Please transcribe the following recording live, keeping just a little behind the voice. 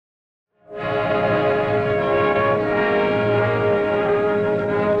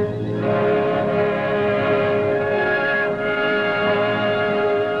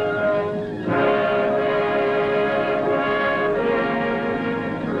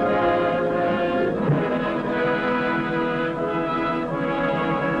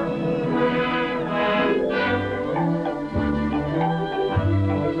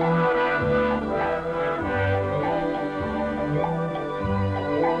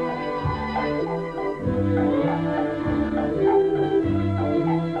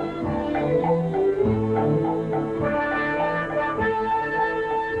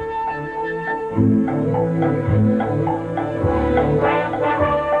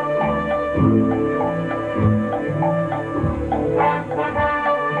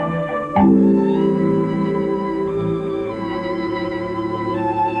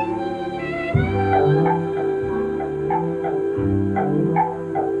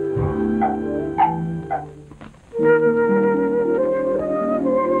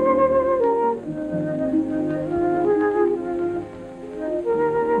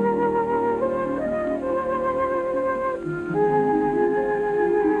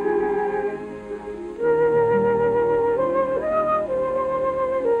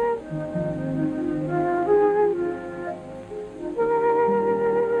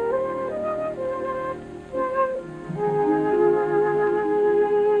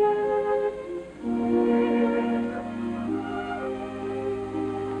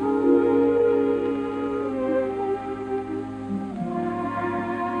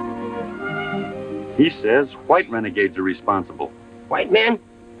He says white renegades are responsible. White man?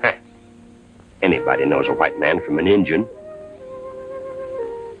 Huh. Anybody knows a white man from an Injun.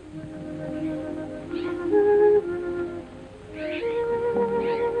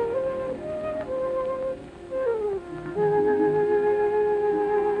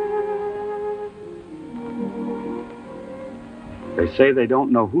 They say they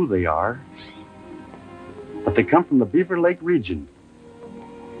don't know who they are, but they come from the Beaver Lake region.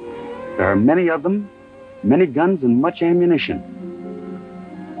 There are many of them, many guns and much ammunition.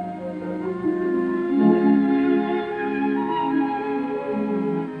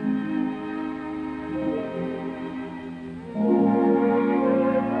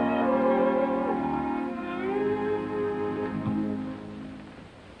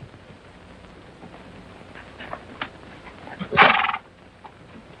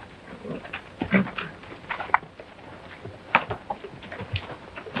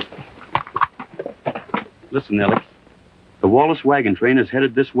 Listen, Elliot. The Wallace wagon train is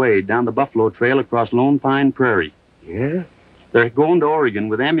headed this way, down the Buffalo Trail across Lone Pine Prairie. Yeah? They're going to Oregon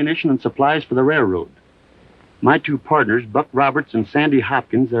with ammunition and supplies for the railroad. My two partners, Buck Roberts and Sandy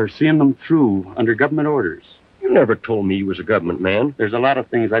Hopkins, are seeing them through under government orders. You never told me you was a government man. There's a lot of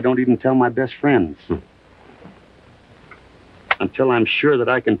things I don't even tell my best friends. Until I'm sure that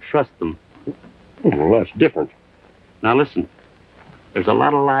I can trust them. Well, that's different. Now listen. There's a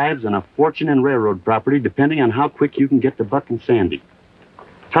lot of lives and a fortune in railroad property depending on how quick you can get to Buck and Sandy.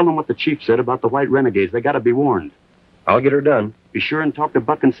 Tell them what the chief said about the white renegades. They got to be warned. I'll get her done. Be sure and talk to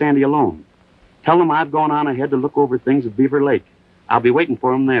Buck and Sandy alone. Tell them I've gone on ahead to look over things at Beaver Lake. I'll be waiting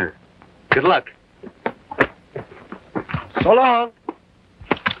for them there. Good luck. So long.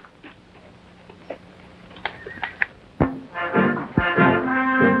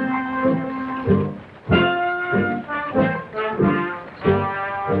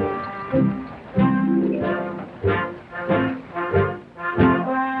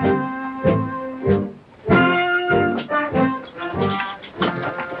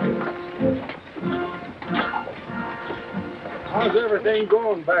 How's everything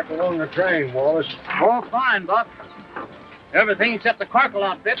going back along the train, Wallace? Oh, fine, Buck. Everything except the Corkle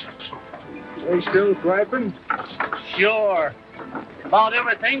outfit. They still griping? Sure. About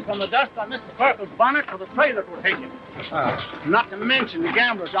everything from the dust on Mr. Corkle's bonnet to the trailer we're taking. Not to mention the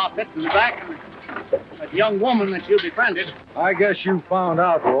gambler's outfit in the back and that young woman that you befriended. I guess you found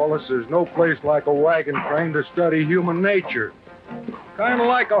out, Wallace, there's no place like a wagon train to study human nature. Kind of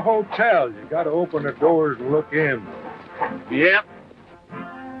like a hotel. You got to open the doors and look in. Yep.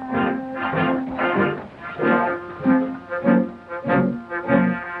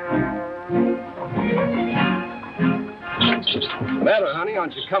 Matter, honey,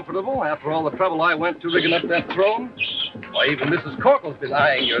 aren't you comfortable after all the trouble I went to rigging up that throne? Why, even Mrs. Corkle's been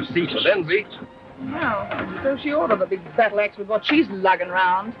eyeing your seat with envy. No, so she ought to, the big battle axe with what she's lugging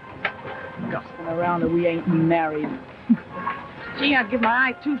around. Gossiping around that we ain't married. Gee, I'd give my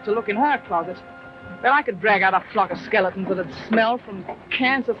eye tooth to look in her closet. Well, I could drag out a flock of skeletons that'd smell from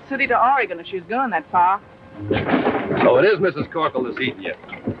Kansas City to Oregon if she was going that far. So it is Mrs. Corkle that's eating you.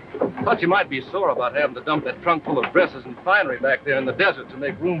 Thought you might be sore about having to dump that trunk full of dresses and finery back there in the desert to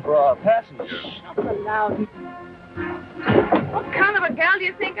make room for our passengers. Not so loud. What kind of a gal do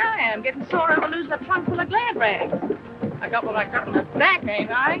you think I am, getting sore over losing a trunk full of glad rags? I got what I got in the back,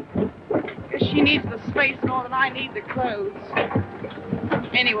 ain't I? Guess she needs the space more than I need the clothes.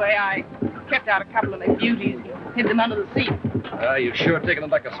 Anyway, I kept out a couple of my beauties and hid them under the seat. You've sure taken it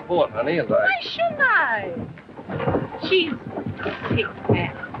like a sport, honey, and Why shouldn't I? She's sick,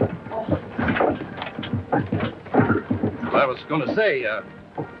 man. I was going to say, I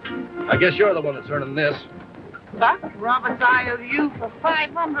guess you're the one that's earning this. Buck Roberts IOU for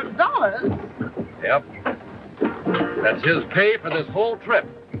 $500. Yep. That's his pay for this whole trip.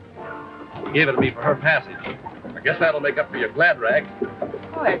 He gave it to me for her passage. I guess that'll make up for your glad rags.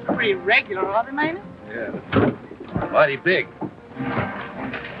 Oh, that's pretty regular of him, ain't it? Yeah. Mighty big.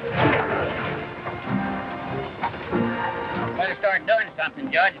 Better start doing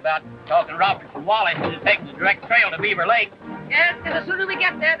something, Judge, about talking Roberts and Wallace into taking the direct trail to Beaver Lake. Yes, because the sooner we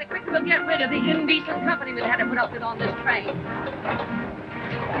get there, the quicker we'll get rid of the indecent company we've had to put up with on this train.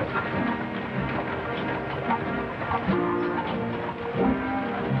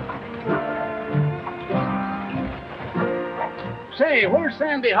 Say, where's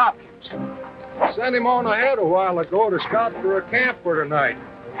Sandy Hopkins? Sent him on ahead a while ago to scout for a camp for tonight.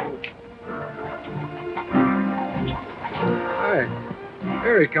 Hey,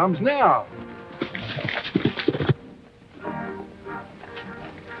 here he comes now.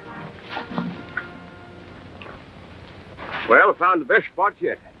 Well, found the best spot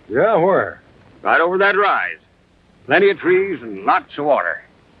yet. Yeah, where? Right over that rise. Plenty of trees and lots of water.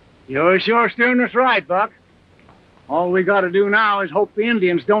 You're sure steering us right, Buck. All we got to do now is hope the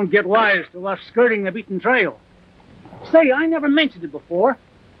Indians don't get wise to us skirting the beaten trail. Say, I never mentioned it before,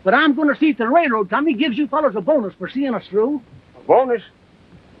 but I'm going to see if the railroad company gives you fellas a bonus for seeing us through. A bonus?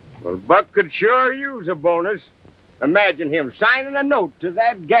 Well, Buck could sure use a bonus. Imagine him signing a note to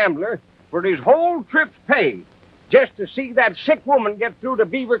that gambler for his whole trip's pay just to see that sick woman get through to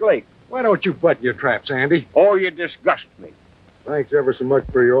Beaver Lake. Why don't you butt your trap, Sandy? Oh, you disgust me. Thanks ever so much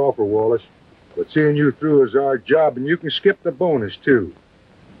for your offer, Wallace. But seeing you through is our job, and you can skip the bonus, too.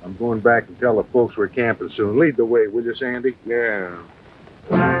 I'm going back and tell the folks we're camping soon. Lead the way, will you, Sandy? Yeah.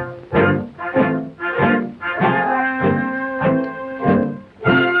 Oh,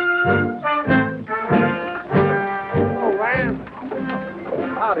 Ram.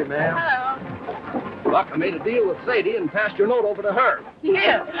 Howdy, ma'am. Hello. Buck, I made a deal with Sadie and passed your note over to her.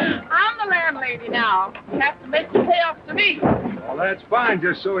 Yeah, I'm the landlady now. You have to make the payoff to me. Well, that's fine,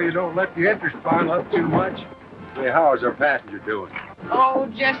 just so you don't let the interest pile up too much. Say, how's our passenger doing? Oh,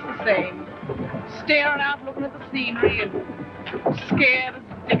 just the same. Staring out, looking at the scenery, and scared as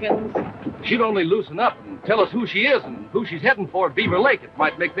dickens. She'd only loosen up and tell us who she is and who she's heading for at Beaver Lake. It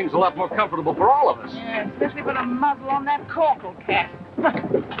might make things a lot more comfortable for all of us. Yeah, especially with a muzzle on that Corkle cat.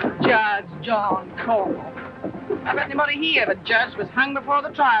 Judge John Corkle. I bet anybody he ever judged was hung before the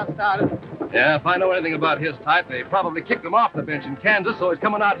trial started. Yeah, if I know anything about his type, they probably kicked him off the bench in Kansas, so he's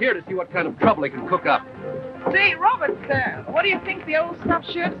coming out here to see what kind of trouble he can cook up. Say, Robert, what do you think the old stuffed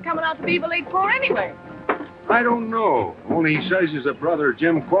shirt's coming out to Beaver Lake for anyway? I don't know. Only he says he's a brother,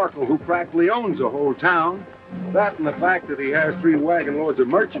 Jim Corkle, who practically owns the whole town. That and the fact that he has 3 wagon loads of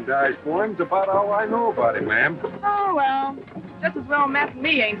merchandise for him is about all I know about him, ma'am. Oh, well, just as well Matt and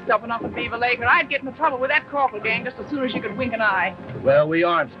me ain't stopping up at Beaver Lake, or I'd get into trouble with that Corkle gang just as soon as you could wink an eye. Well, we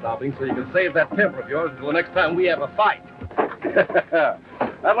aren't stopping, so you can save that temper of yours until the next time we have a fight.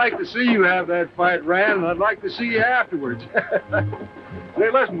 I'd like to see you have that fight, Rand, and I'd like to see you afterwards. Say,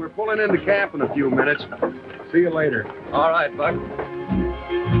 listen, we're pulling into camp in a few minutes. See you later. All right, Buck.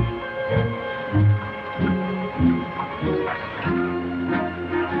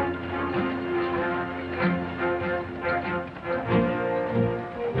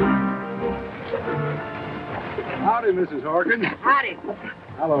 Howdy, Mrs. Hopkins. Howdy.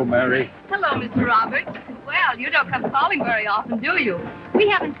 Hello, Mary. Hello, Mr. Roberts. Well, you don't come calling very often, do you? We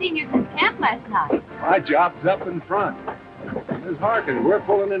haven't seen you since camp last night. My job's up in front. Miss Harkins, we're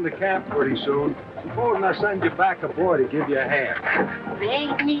pulling into camp pretty soon. Supposing I send you back a boy to give you a hand. They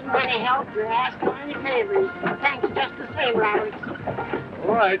ain't needing any help or asking any favors. Thanks just the same, Roberts.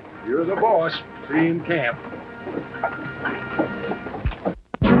 All right, you're the boss. See you in camp.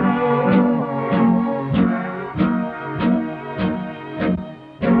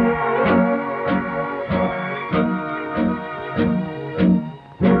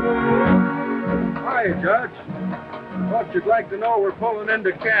 Hi, Judge. Thought you'd like to know we're pulling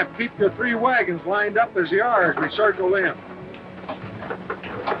into camp. Keep your 3 wagons lined up as you are as we circle in.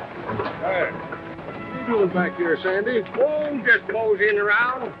 Hey, what you doing back here, Sandy? Oh, just moseying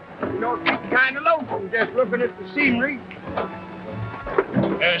around. You know, it gets kind of lonesome just looking at the scenery.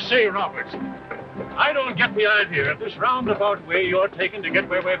 Say, Roberts, I don't get the idea of this roundabout way you're taking to get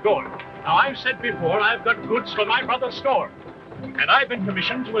where we're going. Now, I've said before I've got goods for my brother's store. And I've been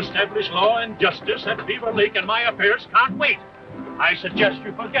commissioned to establish law and justice at Beaver Lake, and my affairs can't wait. I suggest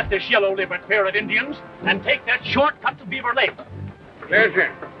you forget this yellow-livered pair of Indians and take that shortcut to Beaver Lake. Listen,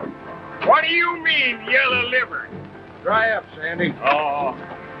 what do you mean, yellow-livered? Dry up, Sandy. Oh,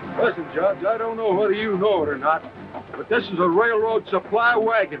 Listen, Judge, I don't know whether you know it or not, but this is a railroad supply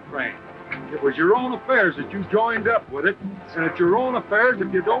wagon train. It was your own affairs that you joined up with it, and it's your own affairs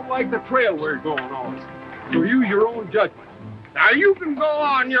if you don't like the trail we're going on. So use your own judgment. Now, you can go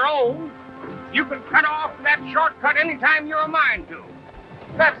on your own. You can cut off that shortcut anytime you're a mind to.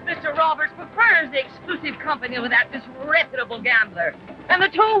 Perhaps Mr. Roberts prefers the exclusive company of that disreputable gambler. And the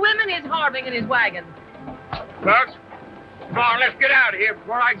 2 women he's harboring in his wagon. Buck, come on, let's get out of here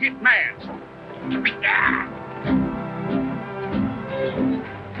before I get mad.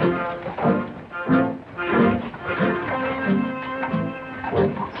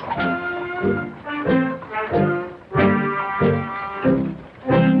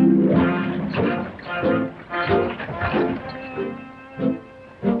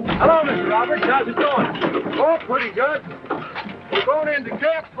 Hello, Mr. Roberts. How's it going? Oh, pretty good. We're going into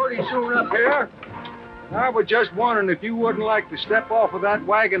camp pretty soon up here. I was just wondering if you wouldn't like to step off of that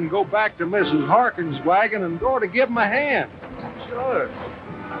wagon and go back to Mrs. Harkins' wagon and go to give him a hand. Sure.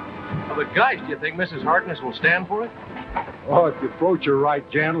 Well, but, guys, do you think Mrs. Harkness will stand for it? Oh, if you approach her right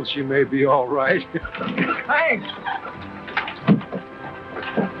gentle, she may be all right. Thanks.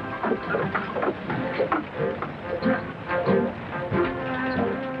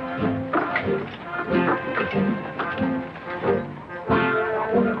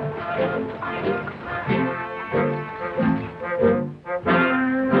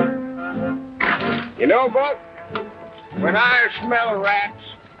 You know, Buck, when I smell rats,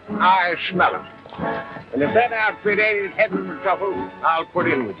 I smell them. And if that outfit ain't heading for trouble, I'll put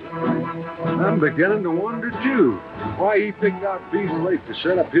in with you. I'm beginning to wonder, too, why he picked out Beaver Lake to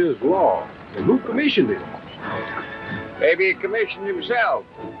set up his law. And who commissioned him? Maybe he commissioned himself.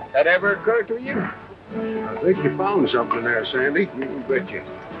 That ever occur to you? I think you found something there, Sandy. You betcha.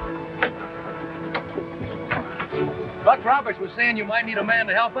 Buck Roberts was saying you might need a man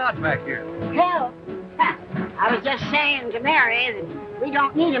to help out back here. Help? I was just saying to Mary that we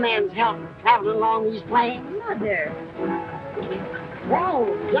don't need a man's help traveling along these plains. Mother. Well,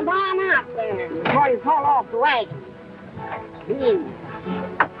 jump on out there before you fall off the wagon.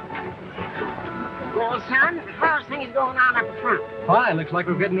 Well, son, how's things going on up the front? Fine. Looks like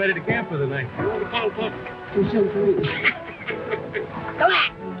we're getting ready to camp for the night. Well, we can't get too soon for me. Go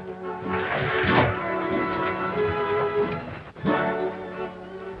back.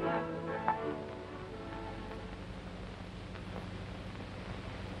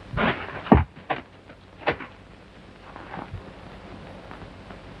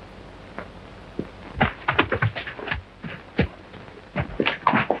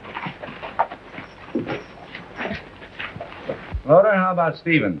 Loder, how about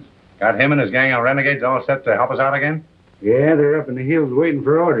Stevens? Got him and his gang of renegades all set to help us out again? Yeah, they're up in the hills waiting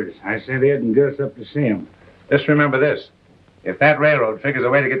for orders. I sent Ed and Gus up to see them. Just remember this. If that railroad figures a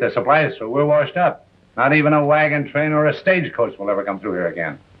way to get their supplies through, we're washed up. Not even a wagon train or a stagecoach will ever come through here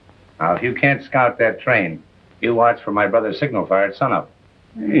again. Now, if you can't scout that train, you watch for my brother's signal fire at sunup.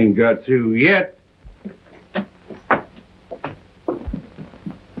 They ain't got through yet.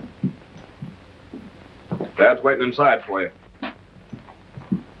 Dad's waiting inside for you.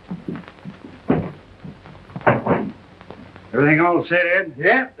 Everything all set, Ed?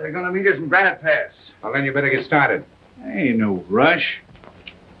 Yeah, they're going to meet us in Granite Pass. Well, then you better get started. Ain't no rush.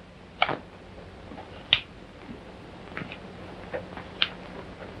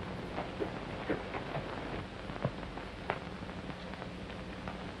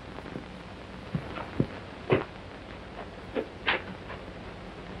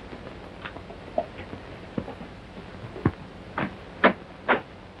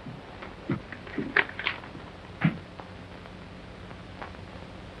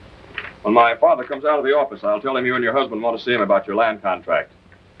 When my father comes out of the office, I'll tell him you and your husband want to see him about your land contract.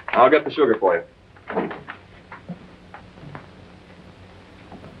 I'll get the sugar for you.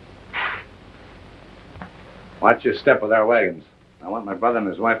 Watch your step with our wagons. I want my brother and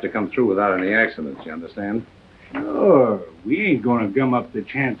his wife to come through without any accidents, you understand? Sure. We ain't going to gum up the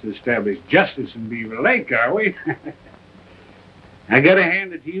chance to establish justice in Beaver Lake, are we? I gotta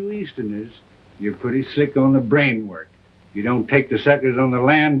hand it to you Easterners. You're pretty slick on the brain work. You don't take the suckers on the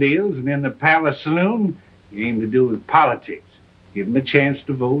land deals, and in the Palace Saloon, you aim to do with politics. Give them a chance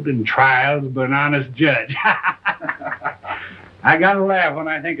to vote in trials by an honest judge. I gotta laugh when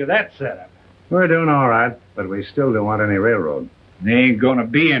I think of that setup. We're doing all right, but we still don't want any railroad. There ain't gonna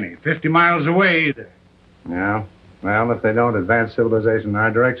be any. 50 miles away either. Yeah? Well, if they don't advance civilization in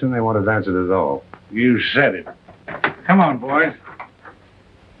our direction, they won't advance it at all. You said it. Come on, boys.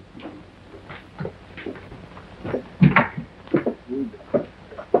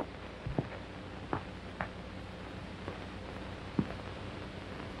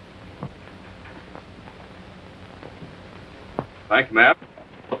 Thank you, ma'am.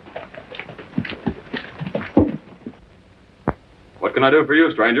 What can I do for you,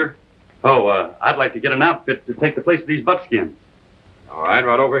 stranger? Oh, I'd like to get an outfit to take the place of these buckskins. All right,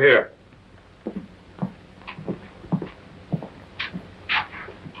 right over here.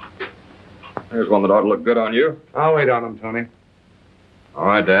 Here's one that ought to look good on you. I'll wait on them, Tony. All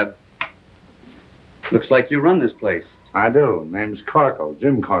right, Dad. Looks like you run this place. I do. Name's Corkle,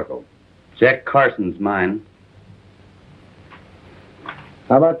 Jim Corkle. Jack Carson's mine.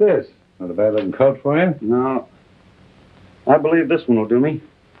 How about this? Not a bad-looking coat for you? No. I believe this one will do me.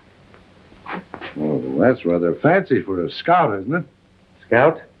 Oh, that's rather fancy for a scout, isn't it?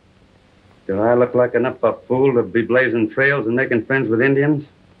 Scout? Do I look like enough of a fool to be blazing trails and making friends with Indians?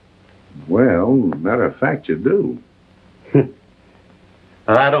 Well, matter of fact, you do.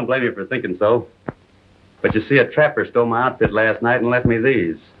 I don't blame you for thinking so. But you see, a trapper stole my outfit last night and left me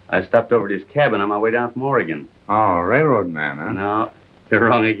these. I stopped over at his cabin on my way down from Oregon. Oh, railroad man, huh? No, you're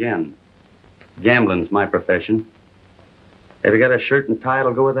wrong again. Gambling's my profession. Have you got a shirt and tie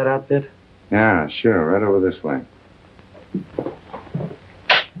that'll go with that outfit? Yeah, sure. Right over this way.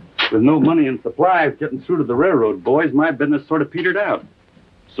 With no money and supplies getting through to the railroad boys, my business sort of petered out.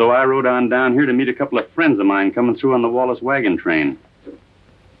 So I rode on down here to meet a couple of friends of mine coming through on the Wallace wagon train.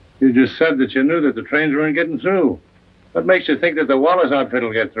 You just said that you knew that the trains weren't getting through. What makes you think that the Wallace outfit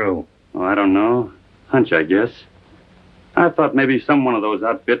will get through? Oh, I don't know. Hunch, I guess. I thought maybe some one of those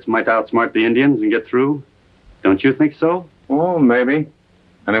outfits might outsmart the Indians and get through. Don't you think so? Oh, maybe.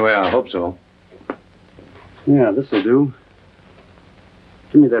 Anyway, I hope so. Yeah, this'll do.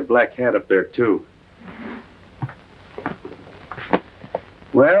 Give me that black hat up there, too.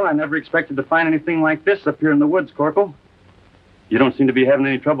 Well, I never expected to find anything like this up here in the woods, Corkle. You don't seem to be having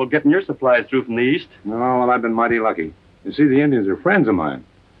any trouble getting your supplies through from the east. No, well, I've been mighty lucky. You see, the Indians are friends of mine.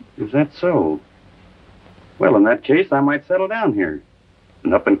 Is that so? Well, in that case, I might settle down here.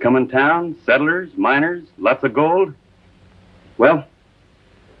 An up-and-coming town, settlers, miners, lots of gold. Well,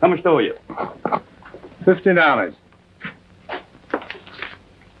 how much owe you? $50.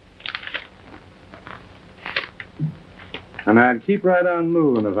 And I'd keep right on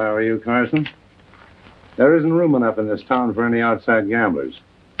moving if I were you, Carson. There isn't room enough in this town for any outside gamblers.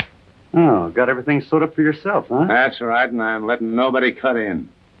 Oh, got everything sewed up for yourself, huh? That's right, and I'm letting nobody cut in.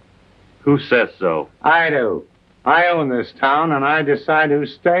 Who says so? I do. I own this town, and I decide who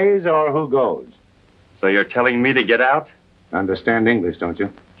stays or who goes. So you're telling me to get out? Understand English, don't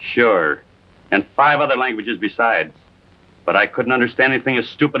you? Sure. And 5 other languages besides. But I couldn't understand anything as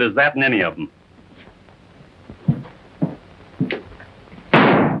stupid as that in any of them.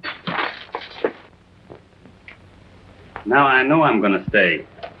 Now I know I'm going to stay.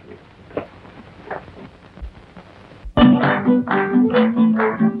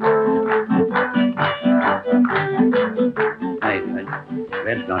 Hey,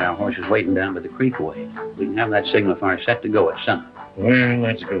 Red's got our horses waiting down by the creek way. We can have that signal fire set to go at sun. Well,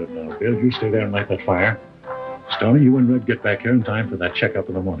 that's good now, Bill. You stay there and light that fire. Stoney, you and Red get back here in time for that checkup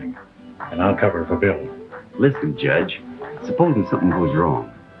in the morning. And I'll cover for Bill. Listen, Judge. Supposing something goes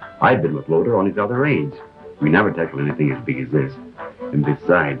wrong. I've been with Loder on his other raids. We never tackled anything as big as this. And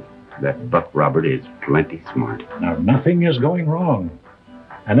besides, that Buck Robert is plenty smart. Now, nothing is going wrong.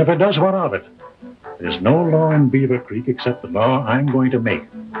 And if it does, what of it? There's no law in Beaver Creek except the law I'm going to make.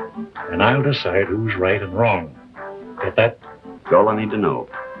 And I'll decide who's right and wrong. Get that? That's all I need to know.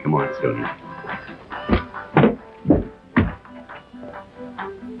 Come on, Stoney.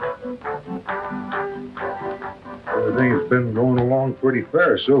 Everything's been going along pretty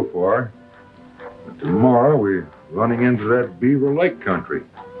fair so far. But tomorrow we're running into that Beaver Lake country.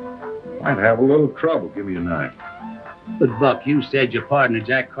 Might have a little trouble, give me a knife. But, Buck, you said your partner,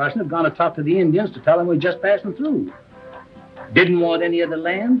 Jack Carson, had gone to talk to the Indians to tell them we're just passing through. Didn't want any of the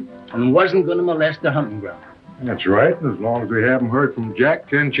land and wasn't going to molest the hunting ground. That's right, and as long as we haven't heard from Jack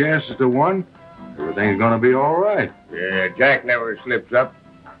 10 chances to 1, everything's gonna be all right. Yeah, Jack never slips up.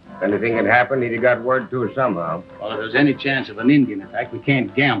 If anything had happened, he'd have got word to us somehow. Well, if there's any chance of an Indian attack, we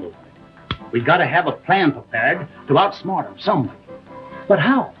can't gamble on it. We got to have a plan prepared to outsmart them some way. But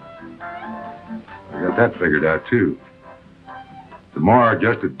how? I got that figured out, too. Tomorrow,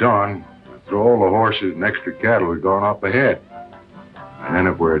 just at dawn, we'll throw all the horses and extra cattle we've gone up ahead. And then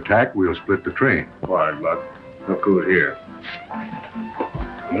if we're attacked, we'll split the train. All right, Buck. Look who's here.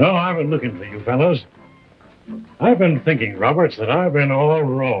 No, I've been looking for you fellows. I've been thinking, Roberts, that I've been all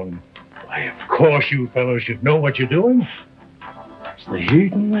wrong. Why, of course you fellows should know what you're doing. It's the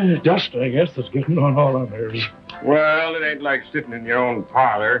heat and the dust, I guess, that's getting on all our nerves. Well, it ain't like sitting in your own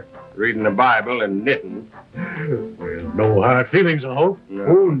parlor, reading the Bible and knitting. Well, no hard feelings, I hope. No.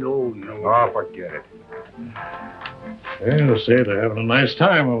 Oh, no. Oh, forget it. They'll say they're having a nice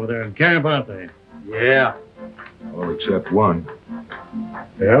time over there in camp, aren't they? Yeah. All except one.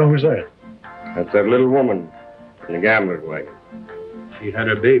 Yeah, who's that? That's that little woman in the gambler's wagon. She had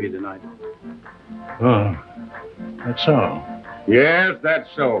her baby tonight. Oh, that's all. Yes, that's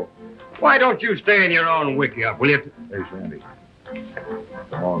so. Why don't you stay in your own wickiup, will you? Hey, Sandy.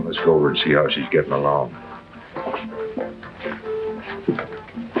 Come on, let's go over and see how she's getting along.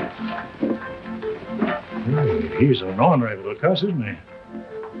 He's an ornery little cuss, isn't he?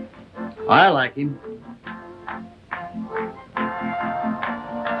 I like him.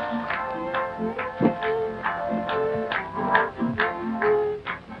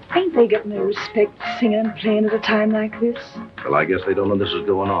 Ain't they getting their respect singing and playing at a time like this? Well, I guess they don't know this is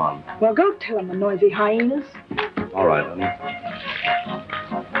going on. Well, go tell them, the noisy hyenas. All right, honey.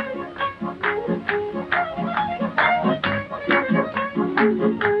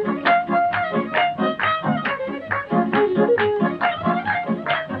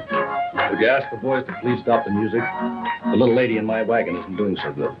 Did you ask the boys to please stop the music? The little lady in my wagon isn't doing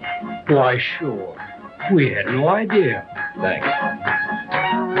so good. Why, sure. We had no idea. Thanks.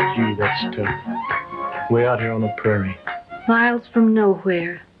 Gee, that's tough. Way out here on the prairie. Miles from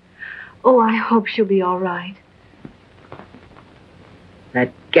nowhere. Oh, I hope she'll be all right.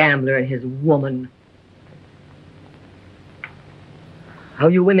 That gambler and his woman. How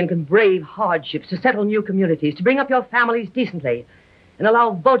you women can brave hardships to settle new communities, to bring up your families decently, and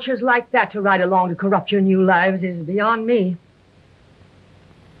allow vultures like that to ride along to corrupt your new lives is beyond me.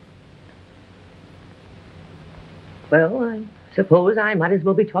 Well, I suppose I might as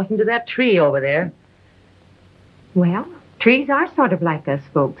well be talking to that tree over there. Well, trees are sort of like us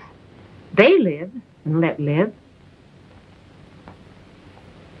folks. They live and let live.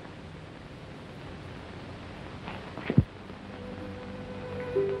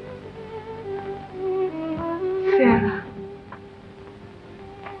 Sarah.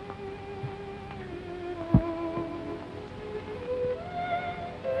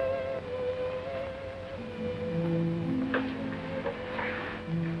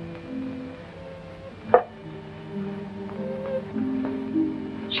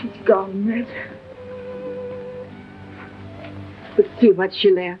 She's gone, Red. But see what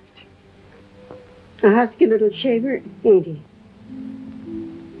she left. A husky little shaver, ain't he?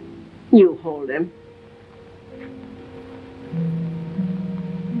 You hold him.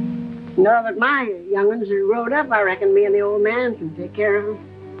 Now that my young'uns are rode up, I reckon me and the old man can take care of them.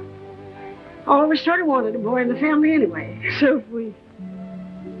 All of us sort of wanted a boy in the family anyway. So if we...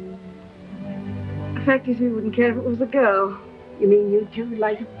 The fact is, we wouldn't care if it was a girl. You mean you two would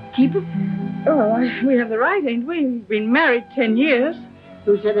like to keep her? Oh, we have the right, ain't we? We've been married 10 years.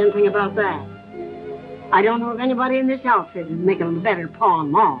 Who said anything about that? I don't know of anybody in this outfit who'd make a better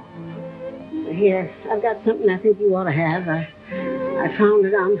paw-in-law. Here, I've got something I think you ought to have. I found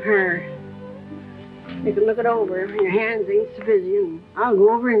it on her. You can look it over. Your hands ain't so busy, and I'll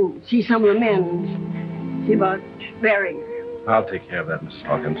go over and see some of the men and see about burying her. I'll take care of that, Mrs.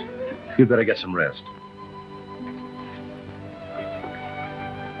 Hawkins. You'd better get some rest.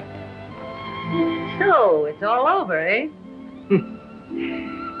 So, it's all over, eh?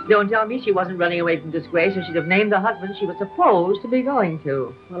 Don't tell me she wasn't running away from disgrace, or she'd have named the husband she was supposed to be going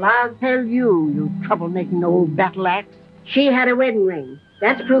to. Well, I'll tell you, you troublemaking old battle axe. She had a wedding ring.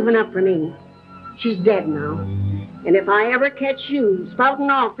 That's proven up for me. She's dead now. And if I ever catch you spouting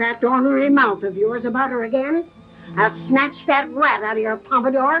off that ornery mouth of yours about her again, I'll snatch that rat out of your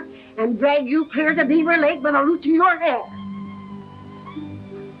pompadour and drag you clear to Beaver Lake by the roots of your hair.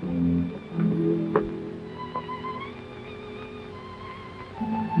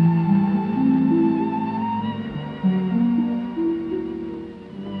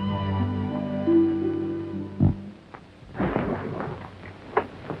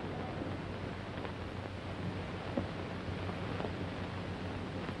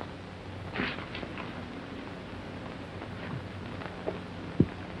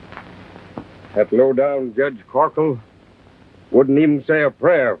 That low-down Judge Corkle wouldn't even say a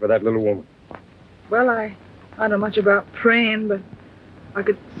prayer for that little woman. Well, I don't know much about praying, but I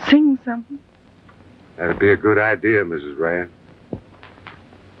could sing something. That'd be a good idea, Mrs. Rand.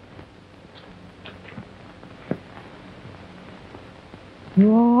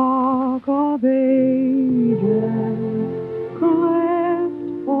 Rock of ages,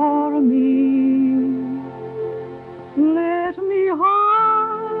 cleft for me, let me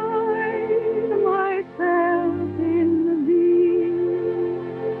hide myself in thee,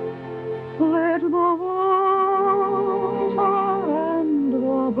 let the water and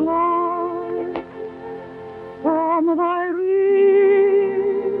the blood from thy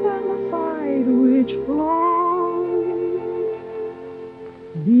risen side which flows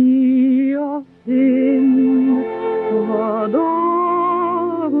be of sin the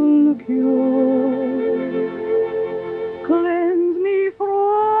double cure. Cleanse me from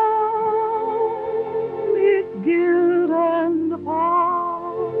its guilt and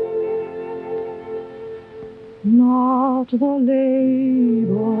harm, not the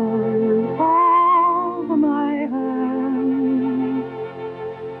labor of my hand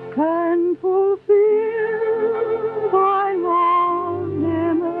can fulfill thy long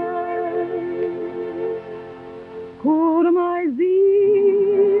demands. Could my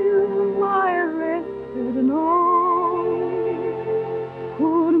zeal my rested know,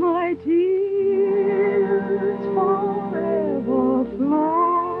 could my tears forever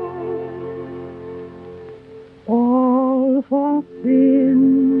flow, all for sin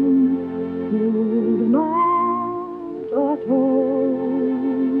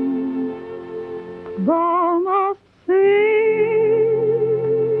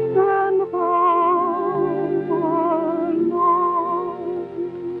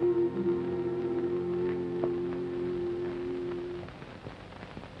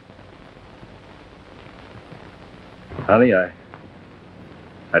Honey, I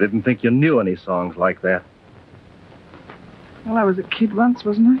didn't think you knew any songs like that. Well, I was a kid once,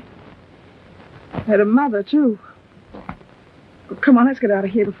 wasn't I? I had a mother, too. But come on, let's get out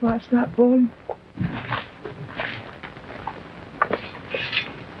of here before I start bawling.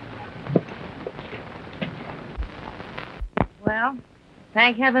 Well,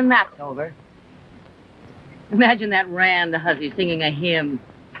 thank heaven that's over. Imagine that Rand, the hussy, singing a hymn.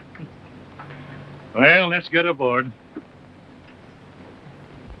 Well, let's get aboard.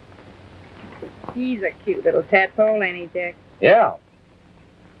 He's a cute little tadpole, ain't he, Jack? Yeah.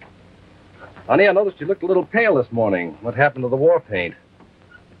 Honey, I noticed you looked a little pale this morning. What happened to the war paint?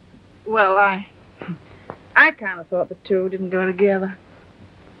 Well, I kind of thought the two didn't go together.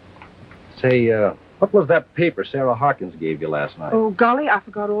 Say, what was that paper Sarah Hopkins gave you last night? Oh, golly, I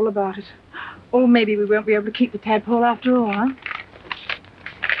forgot all about it. Oh, maybe we won't be able to keep the tadpole after all, huh?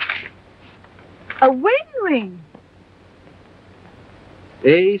 A wedding ring.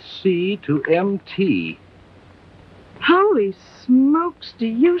 AC to MT. Holy smokes, do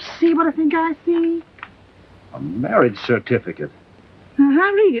you see what I think I see? A marriage certificate.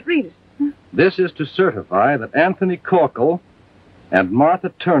 Read it. This is to certify that Anthony Corkle and Martha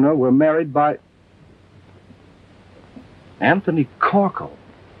Turner were married by... Anthony Corkle?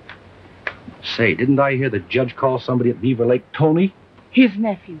 Say, didn't I hear the judge call somebody at Beaver Lake Tony? His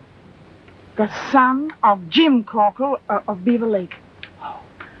nephew. The son of Jim Corkle of Beaver Lake.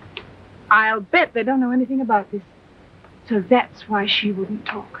 I'll bet they don't know anything about this. So that's why she wouldn't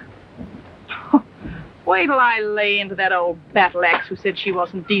talk. Wait till I lay into that old battle axe who said she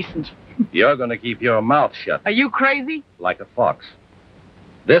wasn't decent. You're going to keep your mouth shut. Are you crazy? Like a fox.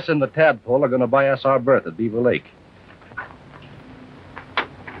 This and the tadpole are going to buy us our berth at Beaver Lake.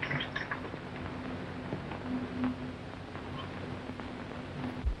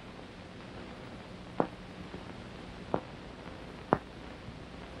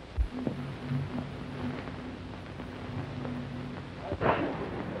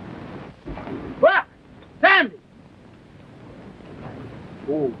 What? Sandy!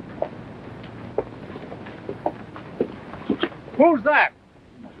 Oh, Who's that?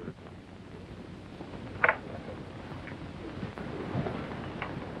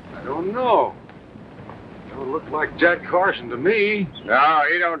 I don't know. Don't look like Jack Carson to me. No,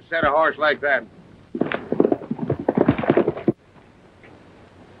 he don't set a horse like that.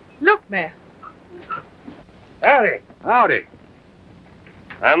 Look, Mayor. Howdy. Howdy.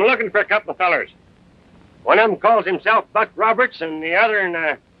 I'm looking for a couple of fellers. One of them calls himself Buck Roberts, and the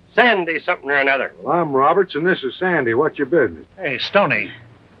other Sandy something or another. Well, I'm Roberts, and this is Sandy. What's your business? Hey, Stoney.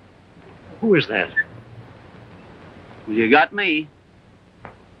 Who is that? You got me.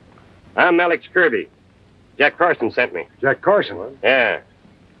 I'm Alex Kirby. Jack Carson sent me. Jack Carson, huh? Yeah.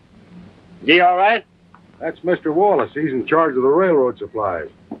 He all right? That's Mr. Wallace. He's in charge of the railroad supplies.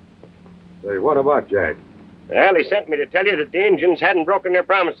 Say, what about Jack? Well, he sent me to tell you that the Indians hadn't broken their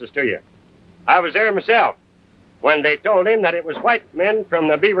promises to you. I was there myself when they told him that it was white men from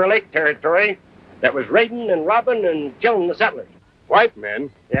the Beaver Lake territory that was raiding and robbing and killing the settlers. White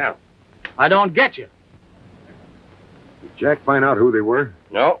men? Yeah. I don't get you. Did Jack find out who they were?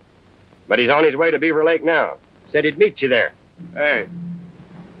 No. But he's on his way to Beaver Lake now. Said he'd meet you there. Hey,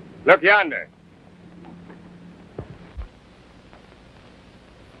 look yonder.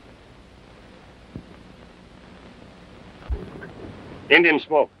 Indian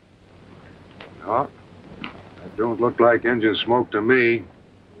smoke. No. That don't look like engine smoke to me.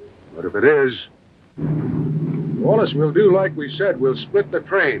 But if it is... Wallace, we'll do like we said. We'll split the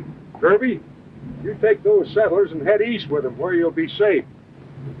train. Kirby, you take those settlers and head east with them where you'll be safe.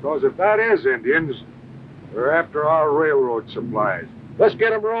 Because if that is Indians, they're after our railroad supplies. Let's get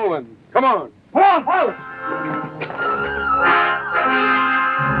them rolling. Come on. Come on, Wallace!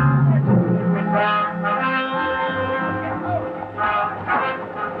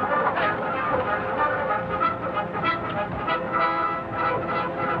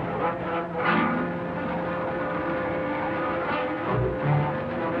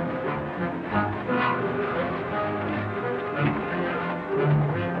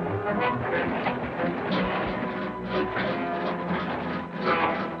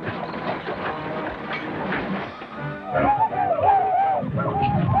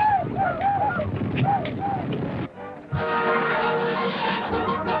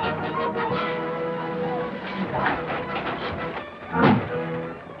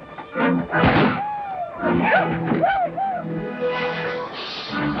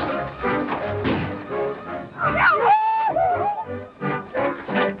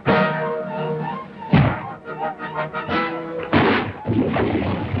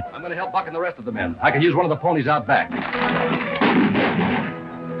 I'm going to help Buck and the rest of the men. I can use one of the ponies out back.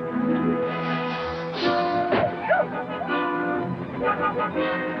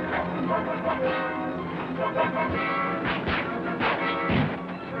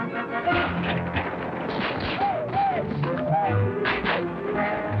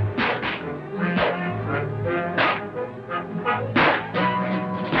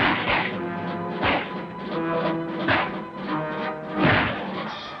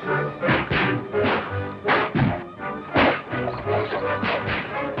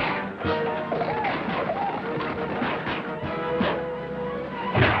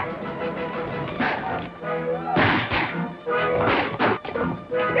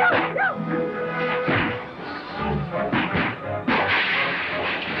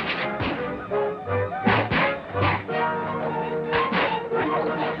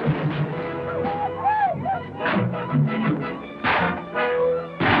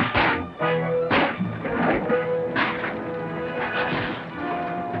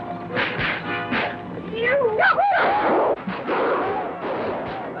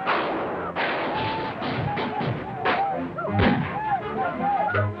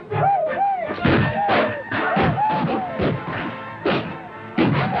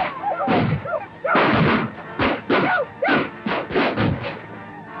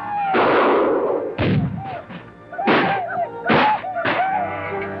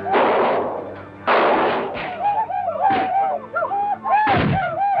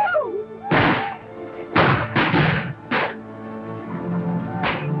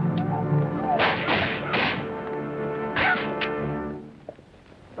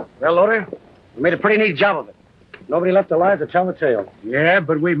 Well, Loder, we made a pretty neat job of it. Nobody left alive to tell the tale. Yeah,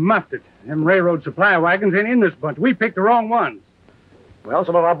 but we muffed it. Them railroad supply wagons ain't in this bunch. We picked the wrong ones. Well,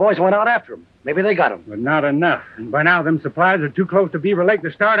 some of our boys went out after them. Maybe they got them. But not enough. And by now, them supplies are too close to Beaver Lake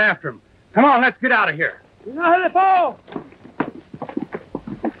to start after them. Come on, let's get out of here. You know how they fall.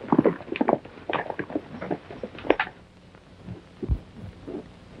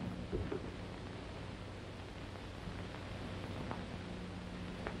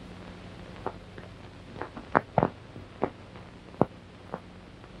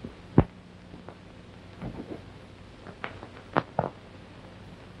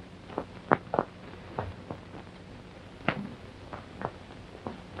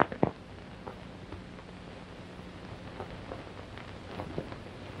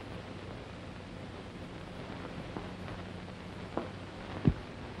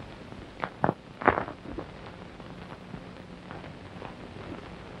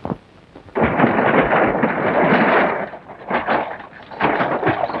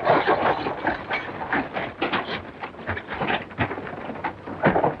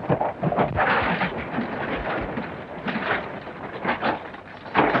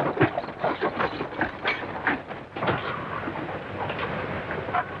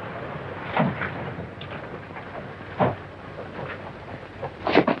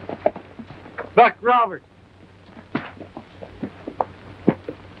 Buck Roberts.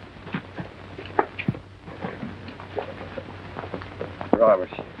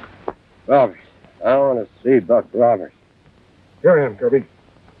 Roberts. Roberts. I want to see Buck Roberts. You're him, Kirby.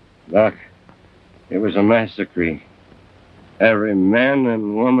 Buck, it was a massacre. Every man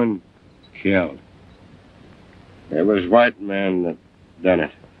and woman killed. It was white men that done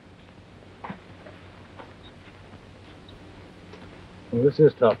it. Well, this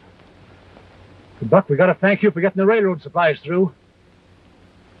is tough. Buck, we got to thank you for getting the railroad supplies through.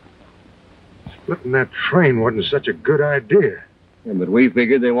 Splitting that train wasn't such a good idea. Yeah, but we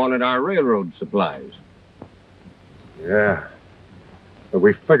figured they wanted our railroad supplies. Yeah, but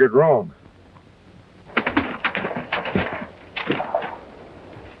we figured wrong.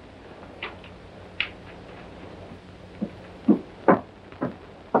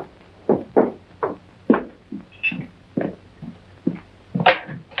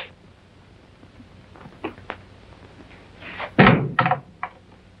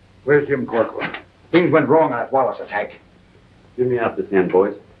 Where's Jim Corkle? Things went wrong on that Wallace attack. Give me out this hand,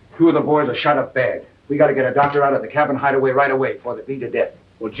 boys. Two of the boys are shot up bad. We got to get a doctor out of the cabin hideaway right away before they bleed to death.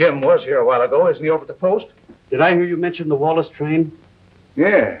 Well, Jim was here a while ago. Isn't he over at the post? Did I hear you mention the Wallace train?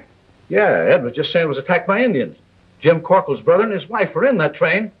 Yeah. Yeah, Ed was just saying it was attacked by Indians. Jim Corkle's brother and his wife were in that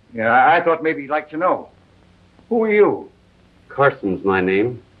train. Yeah, I thought maybe you'd like to know. Who are you? Carson's my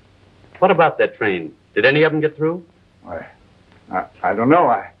name. What about that train? Did any of them get through? I don't know.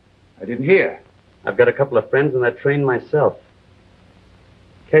 I didn't hear. I've got a couple of friends on that train myself.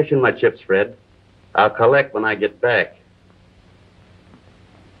 Cash in my chips, Fred. I'll collect when I get back.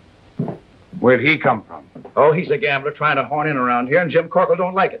 Where'd he come from? Oh, he's a gambler trying to horn in around here, and Jim Corkle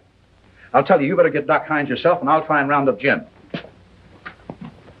don't like it. I'll tell you, you better get Doc Hines yourself, and I'll try and round up Jim.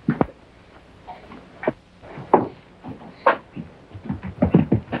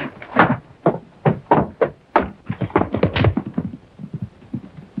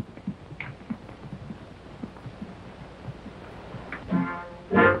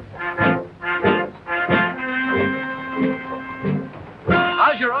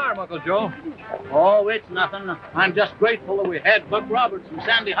 Uncle Joe? Oh, it's nothing. I'm just grateful that we had Buck Roberts and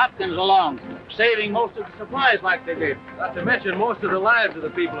Sandy Hopkins along, saving most of the supplies like they did. Not to mention most of the lives of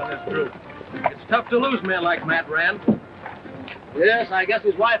the people in this group. It's tough to lose men like Matt Rand. Yes, I guess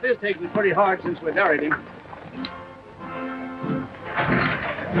his wife is taking it pretty hard since we buried him.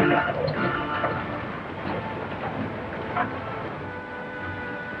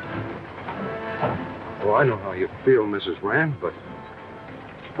 Oh, I know how you feel, Mrs. Rand, but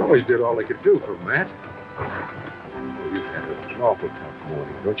boys did all they could do for Matt. Oh, you've had an awful tough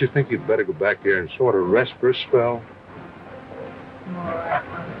morning. Don't you think you'd better go back there and sort of rest for a spell?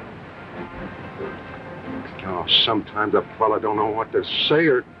 Oh, sometimes a fella don't know what to say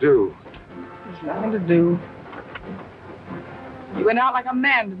or do. There's nothing to do. You went out like a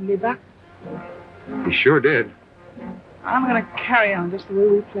man, didn't you, Buck? He sure did. I'm going to carry on just the way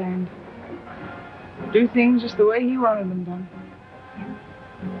we planned. Do things just the way he wanted them done.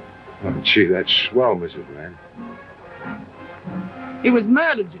 Oh, gee, that's swell, Mrs. Rand. He was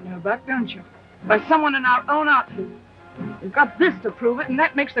murdered, you know, Buck, don't you? By someone in our own outfit. We've got this to prove it, and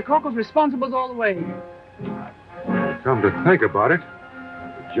that makes the Corkles responsible all the way. Come to think about it,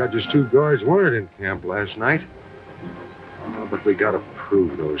 the judge's two guards weren't in camp last night. Oh, but we gotta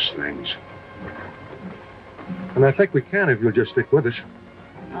prove those things. And I think we can if you'll just stick with us.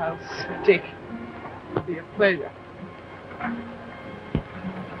 I'll stick. It'll be a pleasure.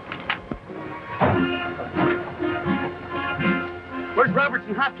 Where's Roberts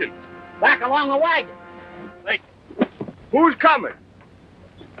and Hopkins? Back along the wagon. Wait. Who's coming?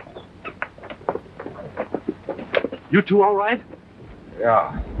 You two all right?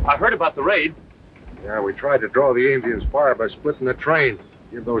 Yeah. I heard about the raid. Yeah, we tried to draw the Indians' fire by splitting the train.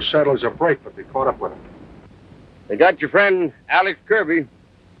 Give those settlers a break, but they caught up with them. They got your friend Alex Kirby.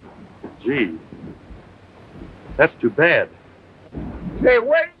 Gee. That's too bad. Say,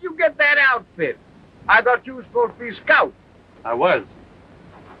 where did you get that outfit? I thought you were supposed to be a scout. I was.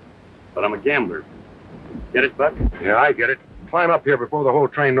 But I'm a gambler. Get it, Buck? Yeah, I get it. Climb up here before the whole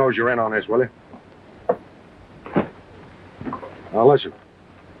train knows you're in on this, will you? Now, listen.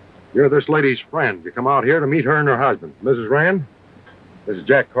 You're this lady's friend. You come out here to meet her and her husband. Mrs. Rand, this is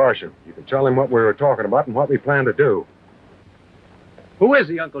Jack Carson. You can tell him what we were talking about and what we plan to do. Who is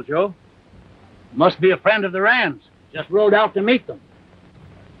he, Uncle Joe? Must be a friend of the Rands. Just rode out to meet them.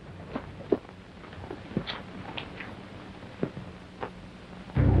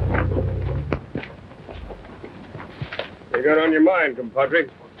 What you got on your mind, compadre?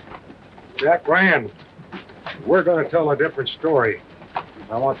 Jack Rand. We're going to tell a different story.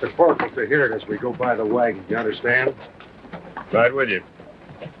 I want the corporal to hear it as we go by the wagon. You understand? Right with you.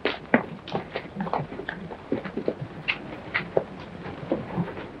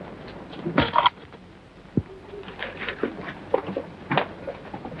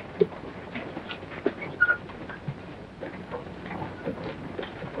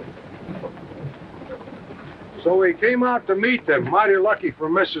 So we came out to meet them. Mighty lucky for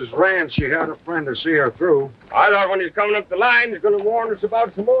Mrs. Rand she had a friend to see her through. I thought when he's coming up the line, he's going to warn us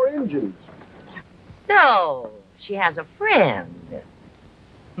about some more Indians. So, she has a friend.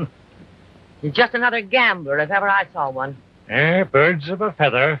 He's just another gambler if ever I saw one. Birds of a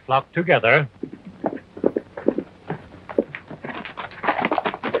feather flock together.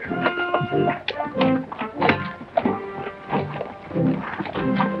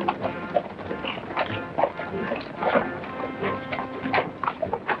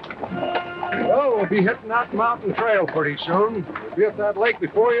 We'll be hitting that mountain trail pretty soon. We'll be at that lake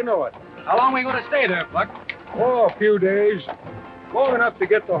before you know it. How long are we going to stay there, Buck? Oh, a few days. Long enough to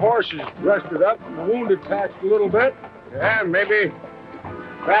get the horses rested up and the wounded patched a little bit. Yeah, maybe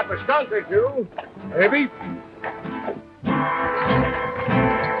trap a skunk or two. Maybe.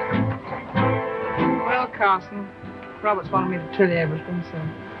 Well, Carson, Roberts wanted me to tell you everything, so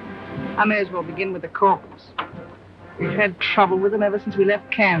I may as well begin with the Corkles. We've had trouble with them ever since we left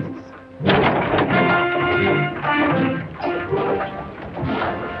Kansas.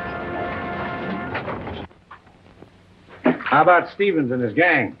 How about Stevens and his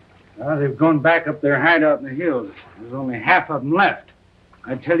gang? They've gone back up their hideout in the hills. There's only half of them left.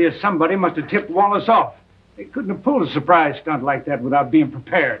 I tell you, somebody must have tipped Wallace off. They couldn't have pulled a surprise stunt like that without being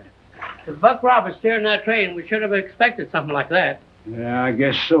prepared. If Buck Roberts steering that train, we should have expected something like that. Yeah, I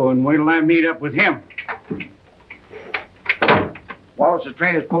guess so. And wait till I meet up with him. Wallace's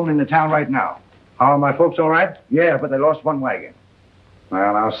train is pulling into town right now. Are my folks all right? Yeah, but they lost one wagon.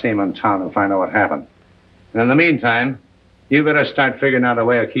 Well, I'll see him in town and find out what happened. And in the meantime, you better start figuring out a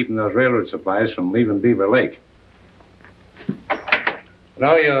way of keeping those railroad supplies from leaving Beaver Lake.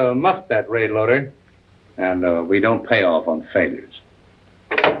 No, you muffed that raid, Loder. And we don't pay off on failures.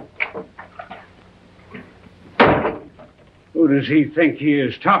 Who does he think he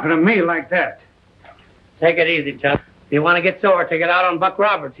is, talking to me like that? Take it easy, Chuck. If you want to get sore, take it out on Buck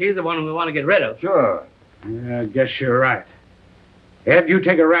Roberts. He's the one we want to get rid of. Sure. Yeah, I guess you're right. Ed, you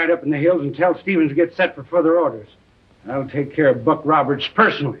take a ride up in the hills and tell Stevens to get set for further orders. I'll take care of Buck Roberts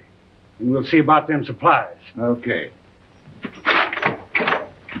personally, and we'll see about them supplies. Okay.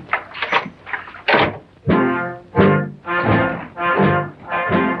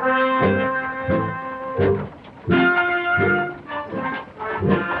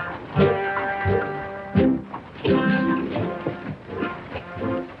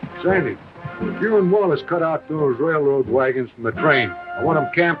 Sandy, you and Wallace cut out those railroad wagons from the train. I want them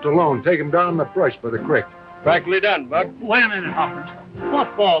camped alone. Take them down in the brush by the creek. Practically done, Buck. Wait a minute, Hopkins.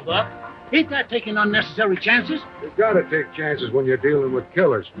 What for, Buck? Ain't that taking unnecessary chances? You gotta take chances when you're dealing with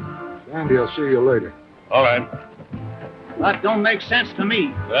killers. Sandy, I'll see you later. All right. That don't make sense to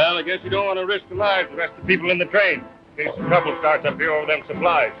me. Well, I guess you don't want to risk the lives of the rest of the people in the train in case some trouble starts up here over them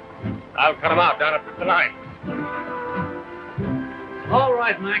supplies. I'll cut them out down at the line. All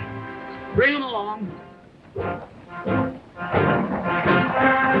right, Mac. Bring them along. Huh?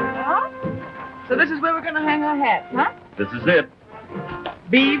 So this is where we're going to hang our hats, huh? This is it.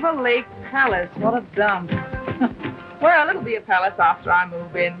 Beaver Lake Palace. What a dump. Well, it'll be a palace after I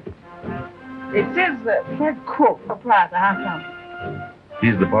move in. It says head cook, proprietor. How come?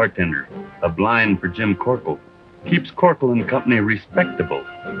 He's the bartender. A blind for Jim Corkle. Keeps Corkle and company respectable.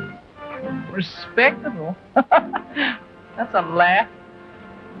 Respectable? That's a laugh.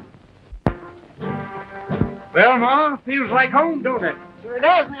 Well, Ma, feels like home, don't it? Sure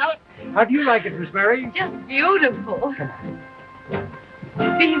does, Nellie. How do you like it, Miss Barrie? Just beautiful.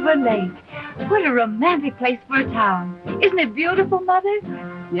 Beaver Lake. What a romantic place for a town. Isn't it beautiful, Mother?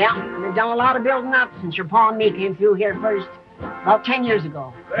 Yeah, and they've done a lot of building up since your pa and me came through here first, about 10 years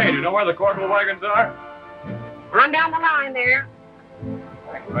ago. Hey, do you know where the Corkle wagons are? On down the line there.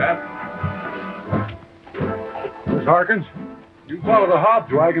 Miss Harkins, you follow the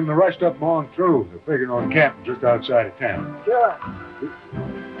Hobbs wagon, the rest of them on through. They're figuring on camping just outside of town. Sure.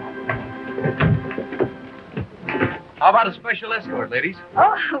 How about a special escort, ladies?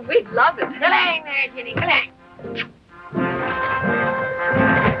 Oh, we'd love it. Clang there, Kitty, clang.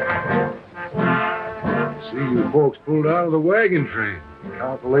 See you folks pulled out of the wagon train.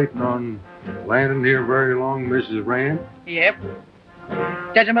 Calculating on landing here very long, Mrs. Rand? Yep.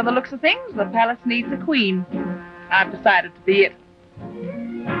 Judging by the looks of things, the palace needs a queen. I've decided to be it.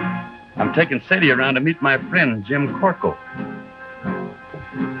 I'm taking Sadie around to meet my friend, Jim Corkle.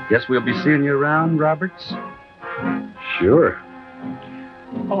 Guess we'll be seeing you around, Roberts? Sure.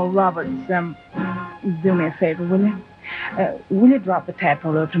 Oh, Roberts, do me a favor, will you? Will you drop the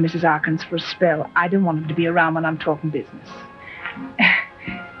tadpole over to Mrs. Hopkins for a spell? I don't want him to be around when I'm talking business.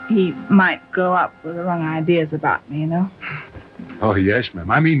 He might grow up with the wrong ideas about me, you know? Oh, yes,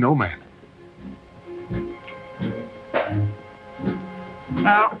 ma'am. I mean, no, ma'am.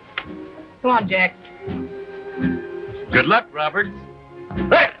 Oh, come on, Jack. Good luck, Roberts.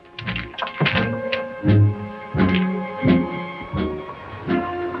 Hey!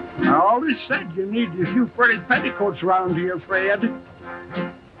 All this said, you need a few pretty petticoats around here, Fred. Well,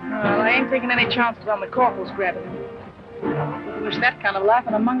 I ain't taking any chances on the Corporal's grabbing him. I wish that kind of life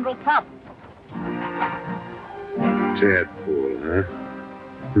in a mongrel pup. Tadpole, huh?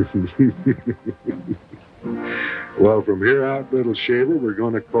 Well, from here out, little shaver, we're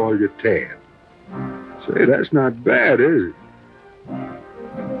going to call you Tad. Say, that's not bad, is it? I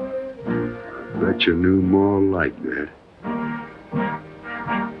bet you knew more like that.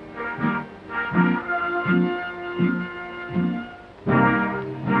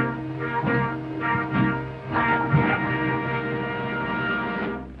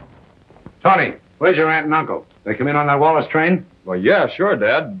 Tony, where's your aunt and uncle? They come in on that Wallace train? Well, yeah, sure,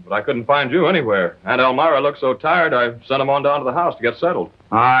 Dad, but I couldn't find you anywhere. Aunt Elmira looked so tired, I sent them on down to the house to get settled.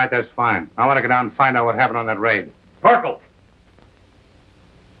 All right, that's fine. I want to go down and find out what happened on that raid. Corkle!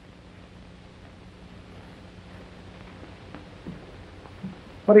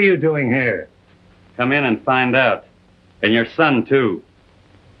 What are you doing here? Come in and find out. And your son, too.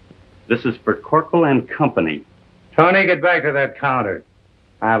 This is for Corkle and Company. Tony, get back to that counter.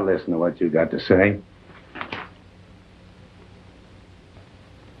 I'll listen to what you got to say.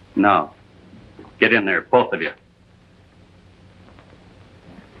 No. Get in there, both of you.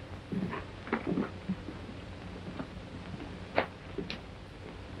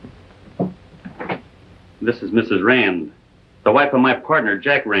 This is Mrs. Rand, the wife of my partner,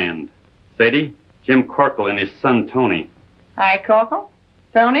 Jack Rand. Sadie, Jim Corkle and his son, Tony. Hi, Corkle.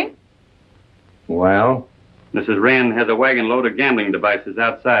 Tony? Well? Mrs. Rand has a wagon load of gambling devices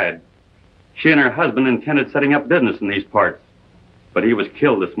outside. She and her husband intended setting up business in these parts. But he was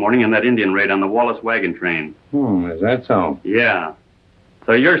killed this morning in that Indian raid on the Wallace wagon train. Is that so? Yeah.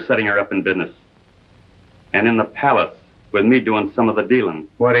 So you're setting her up in business. And in the palace, with me doing some of the dealing.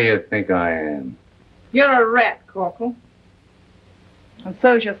 What do you think I am? You're a rat, Corkle. And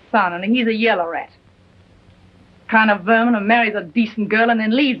so's your son, and he's a yellow rat. Kind of vermin who marries a decent girl and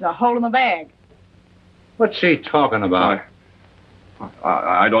then leaves her whole in the bag. What's she talking about?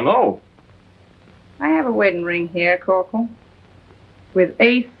 I don't know. I have a wedding ring here, Corkle, with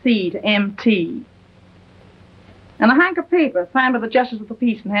AC to MT. And a hank of paper signed by the Justice of the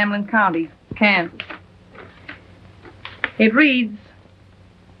Peace in Hamlin County, Kansas. It reads,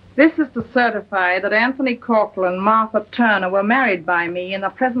 "This is to certify that Anthony Corkle and Martha Turner were married by me in the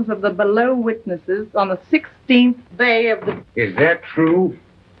presence of the below witnesses on the 16th day of the..." Is that true?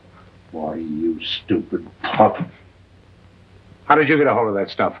 Why, you stupid pup. How did you get a hold of that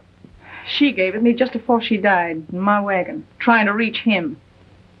stuff? She gave it me just before she died, in my wagon, trying to reach him.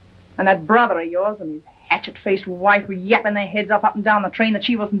 And that brother of yours and his hatchet-faced wife were yapping their heads up and down the train that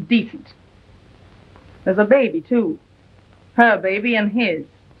she wasn't decent. There's a baby, too. Her baby and his.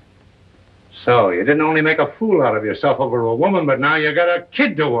 So, you didn't only make a fool out of yourself over a woman, but now you got a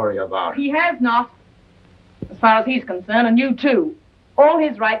kid to worry about. He has not, as far as he's concerned, and you, too. All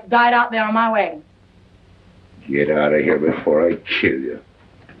his rights died out there on my wagon. Get out of here before I kill you.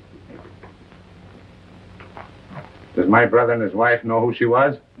 Does my brother and his wife know who she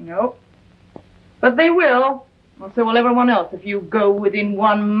was? No. But they will. Well, so will everyone else if you go within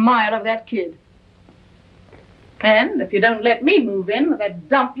 1 mile of that kid. And if you don't let me move in with that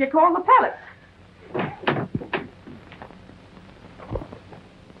dump you call the palace.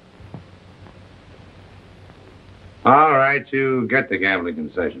 All right, you get the gambling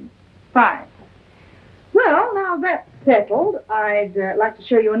concession. Fine. Well, now that's settled, I'd like to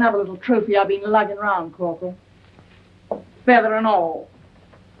show you another little trophy I've been lugging around, Corkle. Feather and all.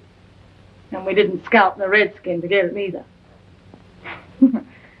 And we didn't scalp the redskin to get it either.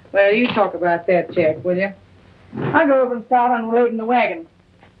 Well, you talk about that, Jack, will you? I'll go over and start unloading the wagon.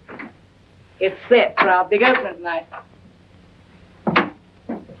 It's set for our big opening tonight.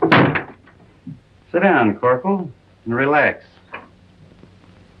 Sit down, Corkle, and relax.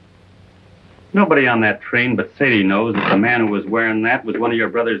 Nobody on that train but Sadie knows that the man who was wearing that was one of your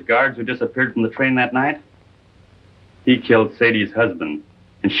brother's guards who disappeared from the train that night. He killed Sadie's husband,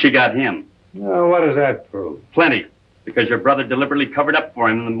 and she got him. Well, what does that prove? Plenty, because your brother deliberately covered up for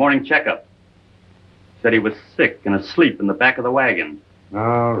him in the morning checkup. Said he was sick and asleep in the back of the wagon.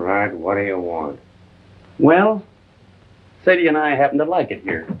 All right, what do you want? Well, Sadie and I happen to like it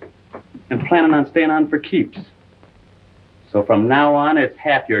here, and planning on staying on for keeps. So from now on, it's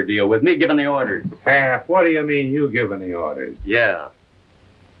half your deal, with me giving the orders. Half? What do you mean, you giving the orders? Yeah.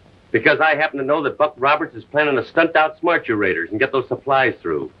 Because I happen to know that Buck Roberts is planning to stunt outsmart you raiders and get those supplies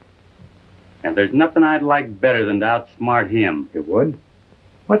through. And there's nothing I'd like better than to outsmart him. You would?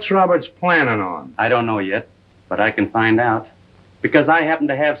 What's Roberts planning on? I don't know yet, but I can find out. Because I happen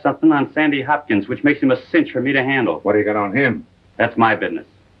to have something on Sandy Hopkins, which makes him a cinch for me to handle. What do you got on him? That's my business.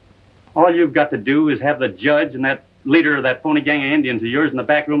 All you've got to do is have the judge and that leader of that phony gang of Indians of yours in the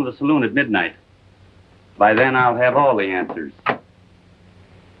back room of the saloon at midnight. By then, I'll have all the answers.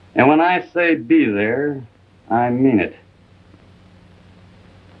 And when I say be there, I mean it.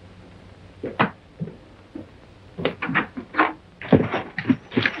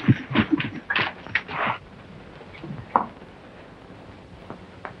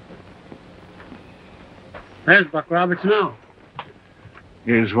 There's Buck Roberts now.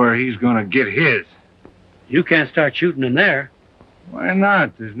 Here's where he's going to get his. You can't start shooting in there. Why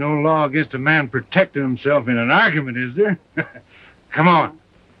not? There's no law against a man protecting himself in an argument, is there? Come on.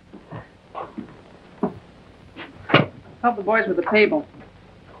 Help the boys with the table.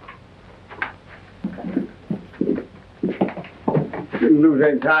 Didn't lose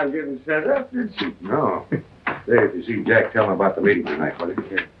any time getting set up, did she? No. Say, if you see Jack, tell him about the meeting tonight, will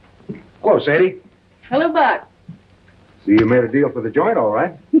you? Hello, Sadie. Hello, Buck. See, you made a deal for the joint, all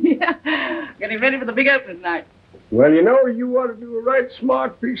right? Yeah. Getting ready for the big opening tonight. Well, you know, you ought to do a right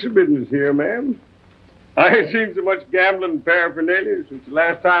smart piece of business here, ma'am. I ain't seen so much gambling paraphernalia since the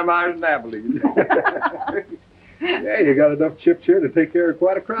last time I was in Abilene. Yeah, you got enough chips here to take care of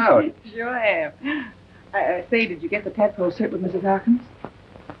quite a crowd. Sure have. Say, did you get the tadpole set with Mrs. Hopkins?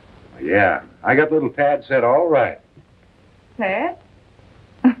 Yeah, I got little Tad set all right. Tad?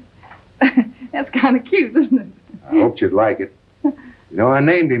 That's kind of cute, isn't it? I hoped you'd like it. You know, I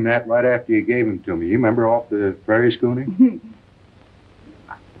named him that right after you gave him to me. You remember off the prairie schooner?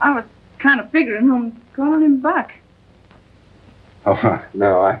 I was kind of figuring on calling him Buck. Oh,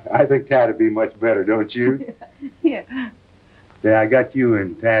 no, I think Tad would be much better, don't you? Yeah. Yeah, I got you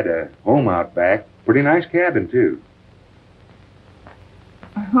and Tad a home out back. Pretty nice cabin, too.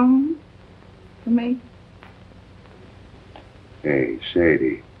 A home? For me? Hey,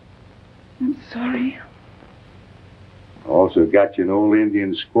 Sadie. I'm sorry. Also got you an old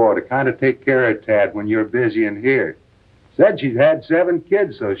Indian squaw to kind of take care of Tad when you're busy in here. Said she's had 7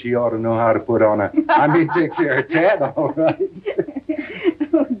 kids, so she ought to know how to put on a... take care of Tad, all right.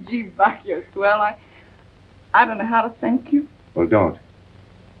 Oh, gee, Buck, you're swell. I don't know how to thank you. Well, don't.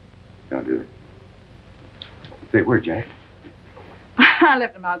 Don't do it. Say, where, Jack? I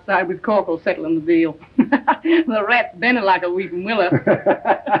left him outside with Corkle settling the deal. The rat's bending like a weeping willow.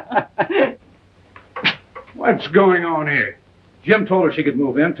 What's going on here? Jim told her she could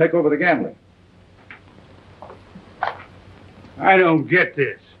move in, take over the gambling. I don't get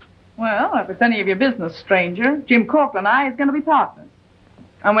this. Well, if it's any of your business, stranger, Jim Corkle and I is going to be partners.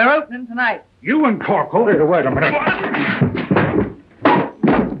 And we're opening tonight. You and Corkle? Hey, wait a minute.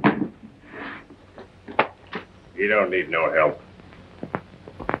 You don't need no help.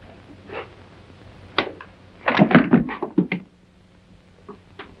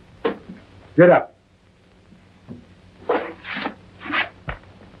 Get up.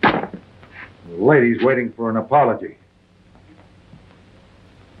 The lady's waiting for an apology.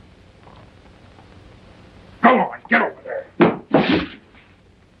 Go on, get over there.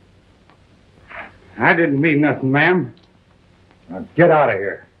 I didn't mean nothing, ma'am. Now get out of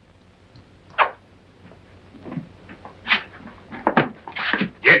here.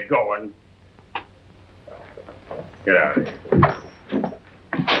 Get going. Get out of here.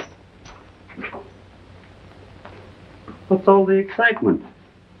 What's all the excitement?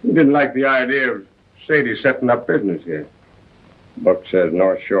 You didn't like the idea of Sadie setting up business here. Buck says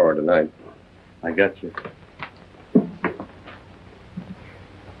North Shore tonight. I got you.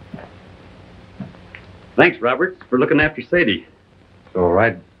 Thanks, Roberts, for looking after Sadie. It's all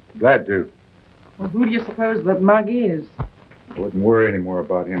right. Glad to. Well, who do you suppose that mug is? I wouldn't worry any more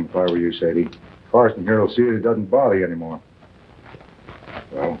about him if I were you, Sadie. Carson here will see that it doesn't bother you anymore.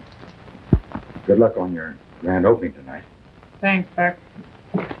 Well, good luck on your grand opening tonight. Thanks, Buck.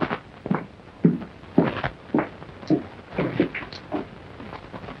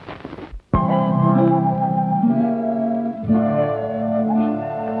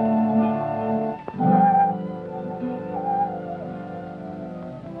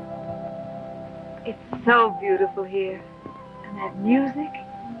 It's so beautiful here. And that music,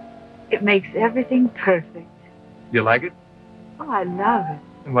 it makes everything perfect. You like it? Oh, I love it.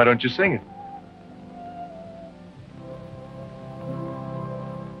 Then why don't you sing it?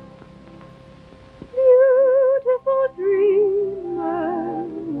 Beautiful dreamer,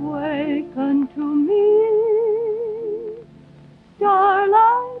 waken to me.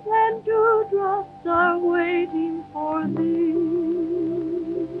 Starlight and dewdrops are waiting for thee.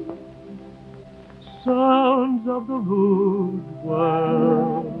 Sounds of the rude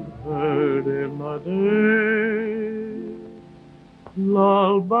world heard in the day,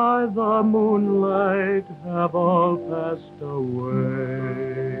 lulled by the moonlight, have all passed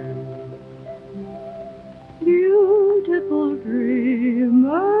away. Beautiful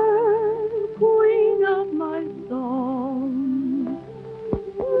dreamer, queen of my song,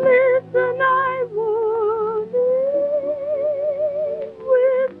 listen, I would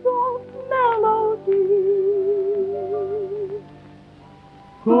with soft melody.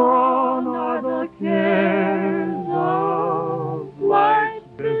 Gone are the cares of life's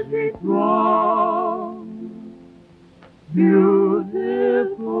busy throng.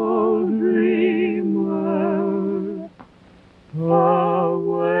 Beautiful dreamer,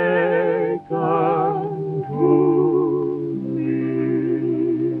 awaken to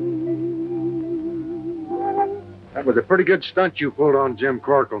That was a pretty good stunt you pulled on Jim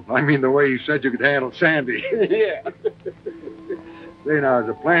Corkle. I mean, the way you said you could handle Sandy. Yeah. Say now, is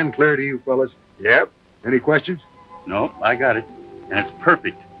the plan clear to you fellas? Yep. Any questions? No, I got it. And it's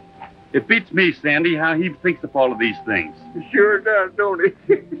perfect. It beats me, Sandy, how he thinks of all of these things. He sure does, don't he?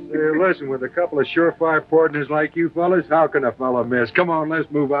 Say, listen, with a couple of surefire partners like you fellas, how can a fella miss? Come on,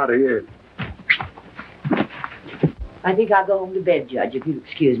 let's move out of here. I think I'll go home to bed, Judge, if you'll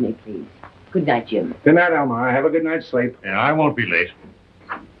excuse me, please. Good night, Jim. Good night, Elmira. Have a good night's sleep. Yeah, I won't be late.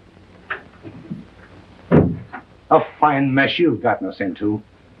 A fine mess you've gotten us into.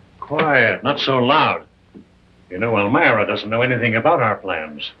 Quiet, not so loud. You know, Elmira doesn't know anything about our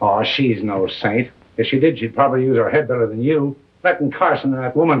plans. Oh, she's no saint. If she did, she'd probably use her head better than you. Letting Carson and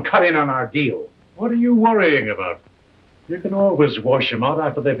that woman cut in on our deal. What are you worrying about? You can always wash them out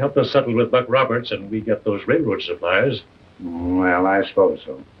after they've helped us settle with Buck Roberts and we get those railroad supplies. Well, I suppose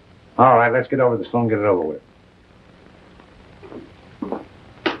so. All right, let's get over this phone and get it over with.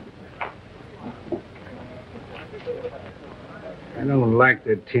 I don't like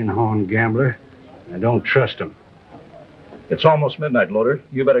that tin horn gambler. I don't trust him. It's almost midnight, Loder.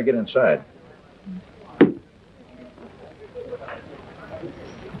 You better get inside.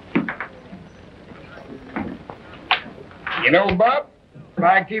 You know, Bob, if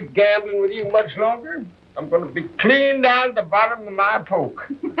I keep gambling with you much longer, I'm going to be clean down to the bottom of my poke.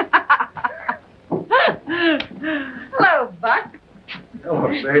 Hello, Buck.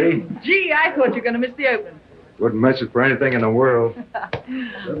 Hello, Sadie. Gee, I thought you were going to miss the open. Wouldn't miss it for anything in the world.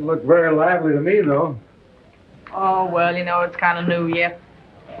 Doesn't look very lively to me, though. Oh, well, you know, it's kind of new yet.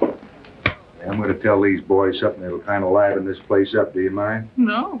 I'm going to tell these boys something that'll kind of liven this place up. Do you mind?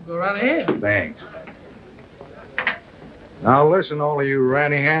 No, go right ahead. Thanks. Now listen, all of you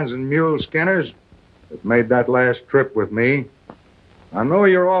randy hands and mule skinners that made that last trip with me. I know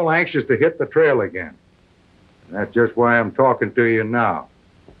you're all anxious to hit the trail again. That's just why I'm talking to you now.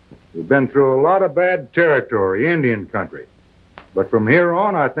 We've been through a lot of bad territory, Indian country. But from here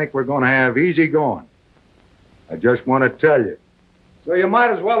on, I think we're going to have easy going. I just want to tell you. So you might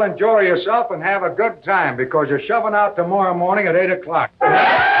as well enjoy yourself and have a good time because you're shoving out tomorrow morning at 8 o'clock.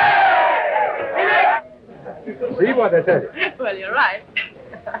 See what I tell you? Well, you're right.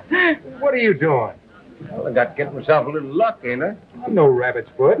 What are you doing? Well, I got to get myself a little luck, ain't I? I'm no rabbit's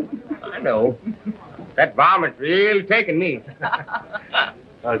foot. I know. That varmint's really taking me.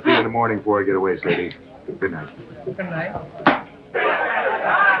 I'll see you in the morning before I get away, Sadie. Good night. Good night.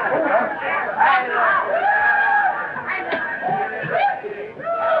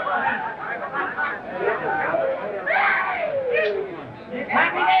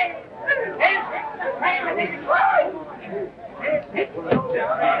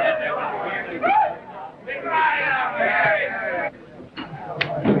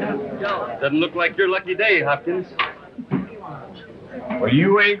 Doesn't look like your lucky day, Hopkins. Well,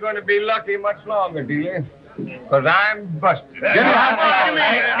 you ain't going to be lucky much longer, dealer. Because I'm busted. Give me a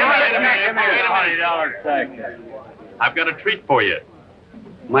 $20 check. I've got a treat for you.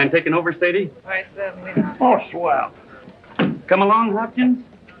 Mind taking over, Sadie? I certainly. Oh, swell. Come along, Hopkins.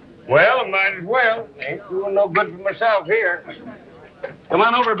 Well, might as well. Ain't doing no good for myself here. Come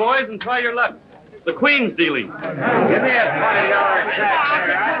on over, boys, and try your luck. The Queen's dealing. Give me a $20 check,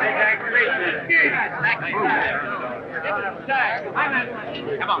 sir. I think I can make this game.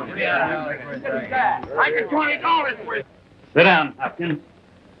 Come on, give me I can $20 for it. Sit down, Hopkins.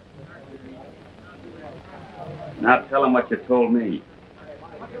 Now tell him what you told me.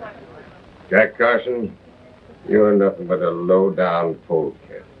 Jack Carson, you're nothing but a low-down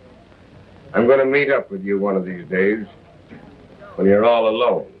polecat. I'm going to meet up with you one of these days when you're all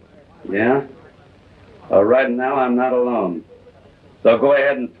alone. Yeah? Well, right now I'm not alone. So go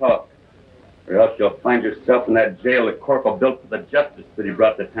ahead and talk. Or else you'll find yourself in that jail that Corkle built for the justice that he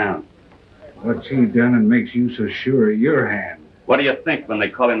brought to town. What's he done and makes you so sure of your hand? What do you think when they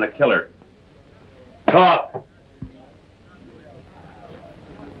call him the killer? Talk!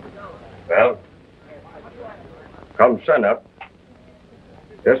 Well, come sunup,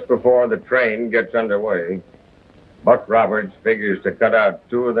 just before the train gets underway, Buck Roberts figures to cut out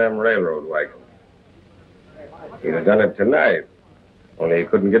 2 of them railroad wagons. He'd have done it tonight, only he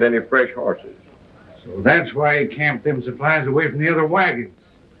couldn't get any fresh horses. So that's why he camped them supplies away from the other wagons.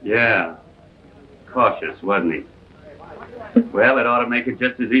 Yeah. Cautious, wasn't he? Well, it ought to make it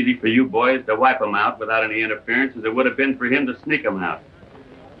just as easy for you boys to wipe them out without any interference as it would have been for him to sneak them out.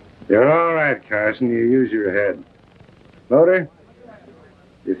 You're all right, Carson. You use your head. Loder,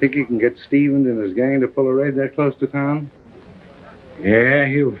 you think you can get Stevens and his gang to pull a raid that close to town? Yeah,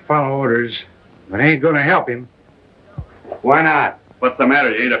 he'll follow orders, but ain't going to help him. Why not? What's the matter?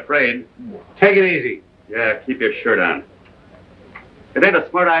 You ain't afraid? Take it easy. Yeah, keep your shirt on. It ain't a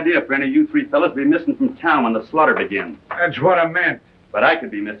smart idea for any of you 3 fellas to be missing from town when the slaughter begins. That's what I meant. But I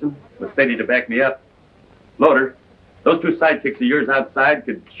could be missing, with Sadie to back me up. Loder, those 2 sidekicks of yours outside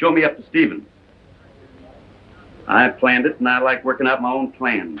could show me up to Stevens. I planned it, and I like working out my own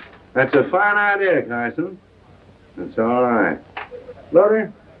plans. That's a fine idea, Carson. That's all right.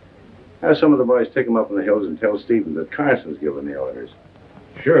 Loder, have some of the boys take him up in the hills and tell Stevens that Carson's giving the orders.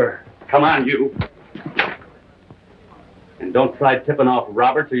 Sure. Come on, you. And don't try tipping off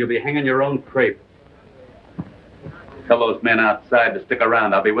Roberts or you'll be hanging your own crepe. Tell those men outside to stick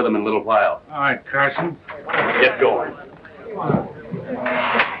around. I'll be with them in a little while. All right, Carson. Get going.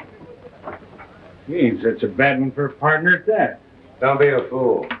 He ain't such a bad one for a partner at that. Don't be a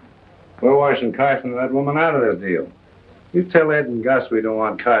fool. We're washing Carson and that woman out of this deal. You tell Ed and Gus we don't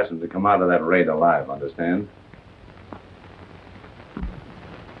want Carson to come out of that raid alive, understand?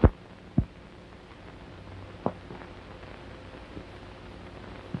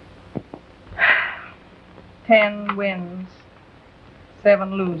 Ten wins,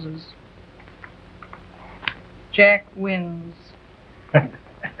 7 loses. Jack wins.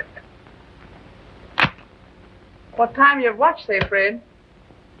 What time your watch say, Fred?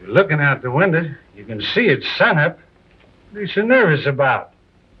 You're looking out the window. You can see it's sunup. What are you so nervous about?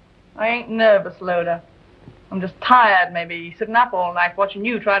 I ain't nervous, Loder. I'm just tired, maybe, sitting up all night watching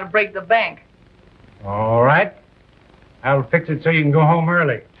you try to break the bank. All right. I'll fix it so you can go home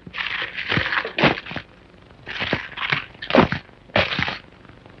early.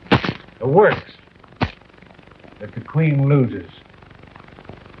 It works. But the queen loses.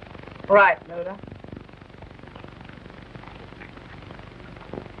 Right, Loder.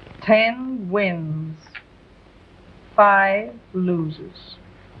 10 wins, 5 loses.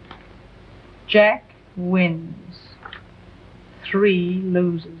 Jack wins, 3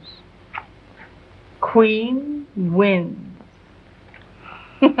 loses. Queen wins.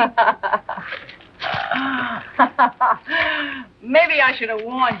 Maybe I should have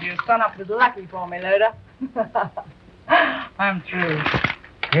warned you. Sunup was lucky for me, Loder. I'm through.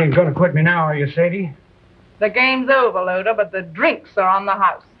 You ain't gonna quit me now, are you, Sadie? The game's over, Loder, but the drinks are on the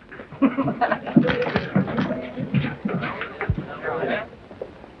house.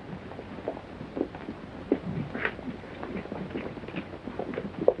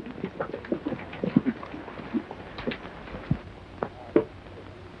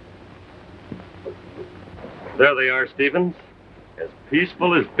 There they are, Stevens. As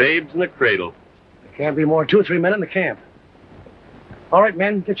peaceful as babes in a cradle. There can't be more than 2 or 3 men in the camp. All right,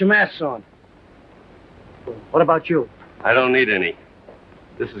 men, get your masks on. What about you? I don't need any.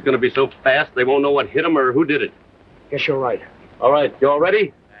 This is going to be so fast they won't know what hit them or who did it. Guess you're right. All right, you all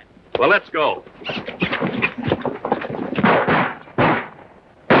ready? Well, let's go.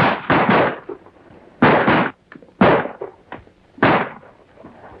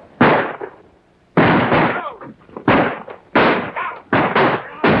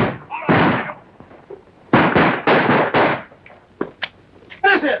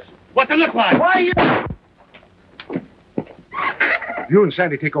 What is this? What does it look like? Why are you... You and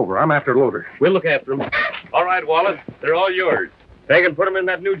Sandy take over. I'm after Loder. We'll look after them. All right, Wallace. They're all yours. They can put them in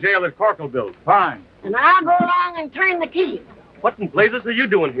that new jail that Corkle built. Fine. And I'll go along and turn the key. What in blazes are you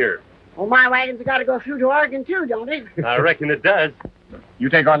doing here? Well, my wagons have got to go through to Oregon, too, don't they? I reckon it does. You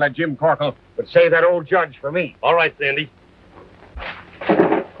take on that Jim Corkle, but save that old judge for me. All right, Sandy.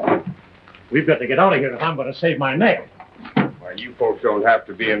 We've got to get out of here if I'm going to save my neck. Why, you folks don't have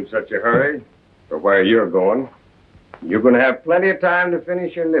to be in such a hurry for where you're going. You're going to have plenty of time to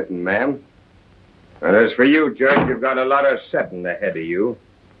finish your knitting, ma'am. And as for you, Judge, you've got a lot of setting ahead of you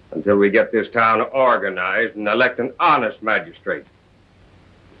until we get this town organized and elect an honest magistrate.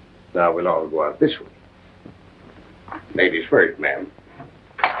 Now we'll all go out this way. Ladies first, ma'am.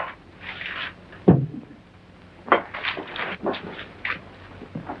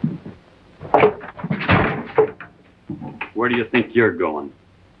 Where do you think you're going?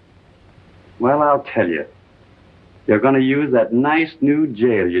 Well, I'll tell you. You're going to use that nice new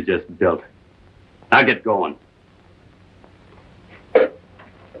jail you just built. Now get going.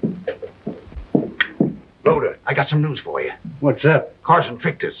 Loder, I got some news for you. What's up? Carson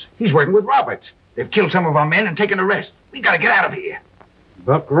tricked us. He's working with Roberts. They've killed some of our men and taken the rest. We got to get out of here.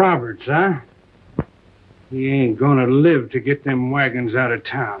 Buck Roberts, huh? He ain't gonna live to get them wagons out of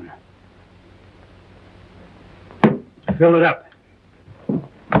town. Fill it up.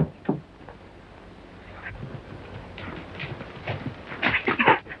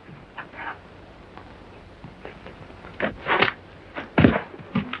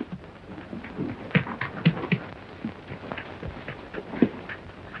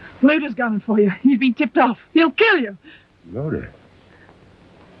 Loder's gunning for you. He's been tipped off. He'll kill you. Loder.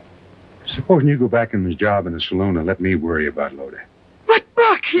 Supposing you go back in his job in the saloon and let me worry about Loder. But,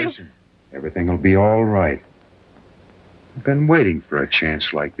 Buck, you... Listen, everything will be all right. I've been waiting for a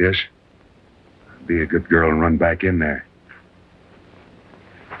chance like this. Be a good girl and run back in there.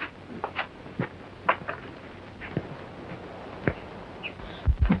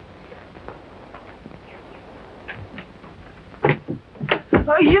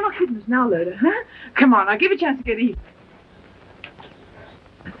 Oh, You're not kidding us now, Loder, huh? Come on, I'll give you a chance to get even.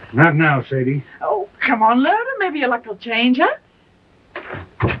 Not now, Sadie. Oh, come on, Loder. Maybe your luck will change, huh?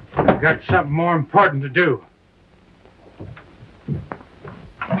 I've got something more important to do.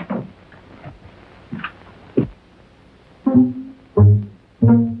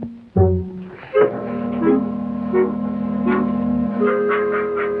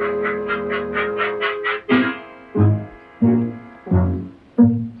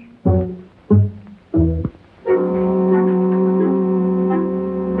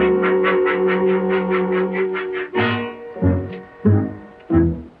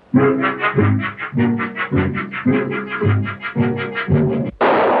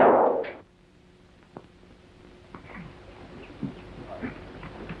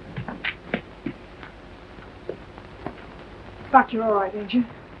 Buck, you're all right, ain't you?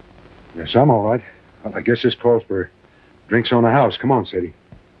 Yes, I'm all right. Well, I guess this calls for drinks on the house. Come on, Sadie.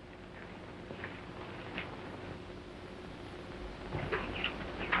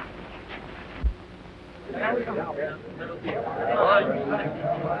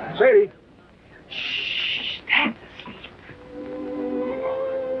 Sadie. Shh, Dad's asleep.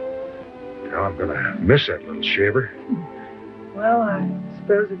 Now I'm gonna miss that little shaver. Well, I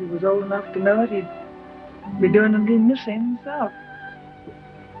suppose if he was old enough to know it, he'd be doing a little missing himself.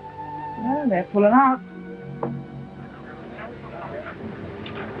 Well, they're pulling out.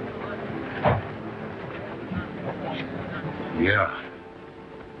 Yeah.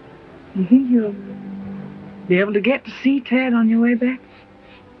 You think you'll be able to get to see Ted on your way back?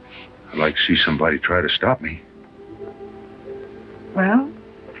 I'd like to see somebody try to stop me. Well,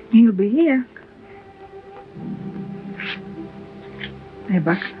 he'll be here. Hey,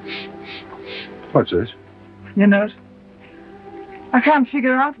 Buck. What's this? Your note. I can't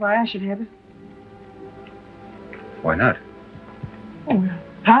figure out why I should have it. Why not? Oh, we're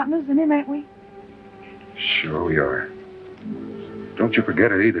partners in him, ain't we? Sure we are. Don't you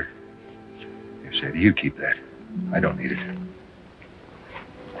forget it either. You said you keep that. I don't need it.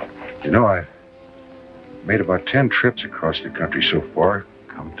 You know, I've made about 10 trips across the country so far.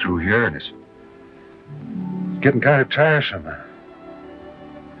 Come through here, and it's getting kind of tiresome.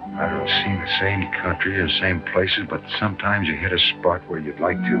 I don't see the same country and same places, but sometimes you hit a spot where you'd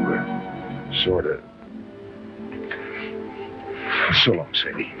like to, sort of... So long,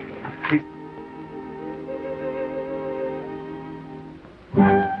 Sadie.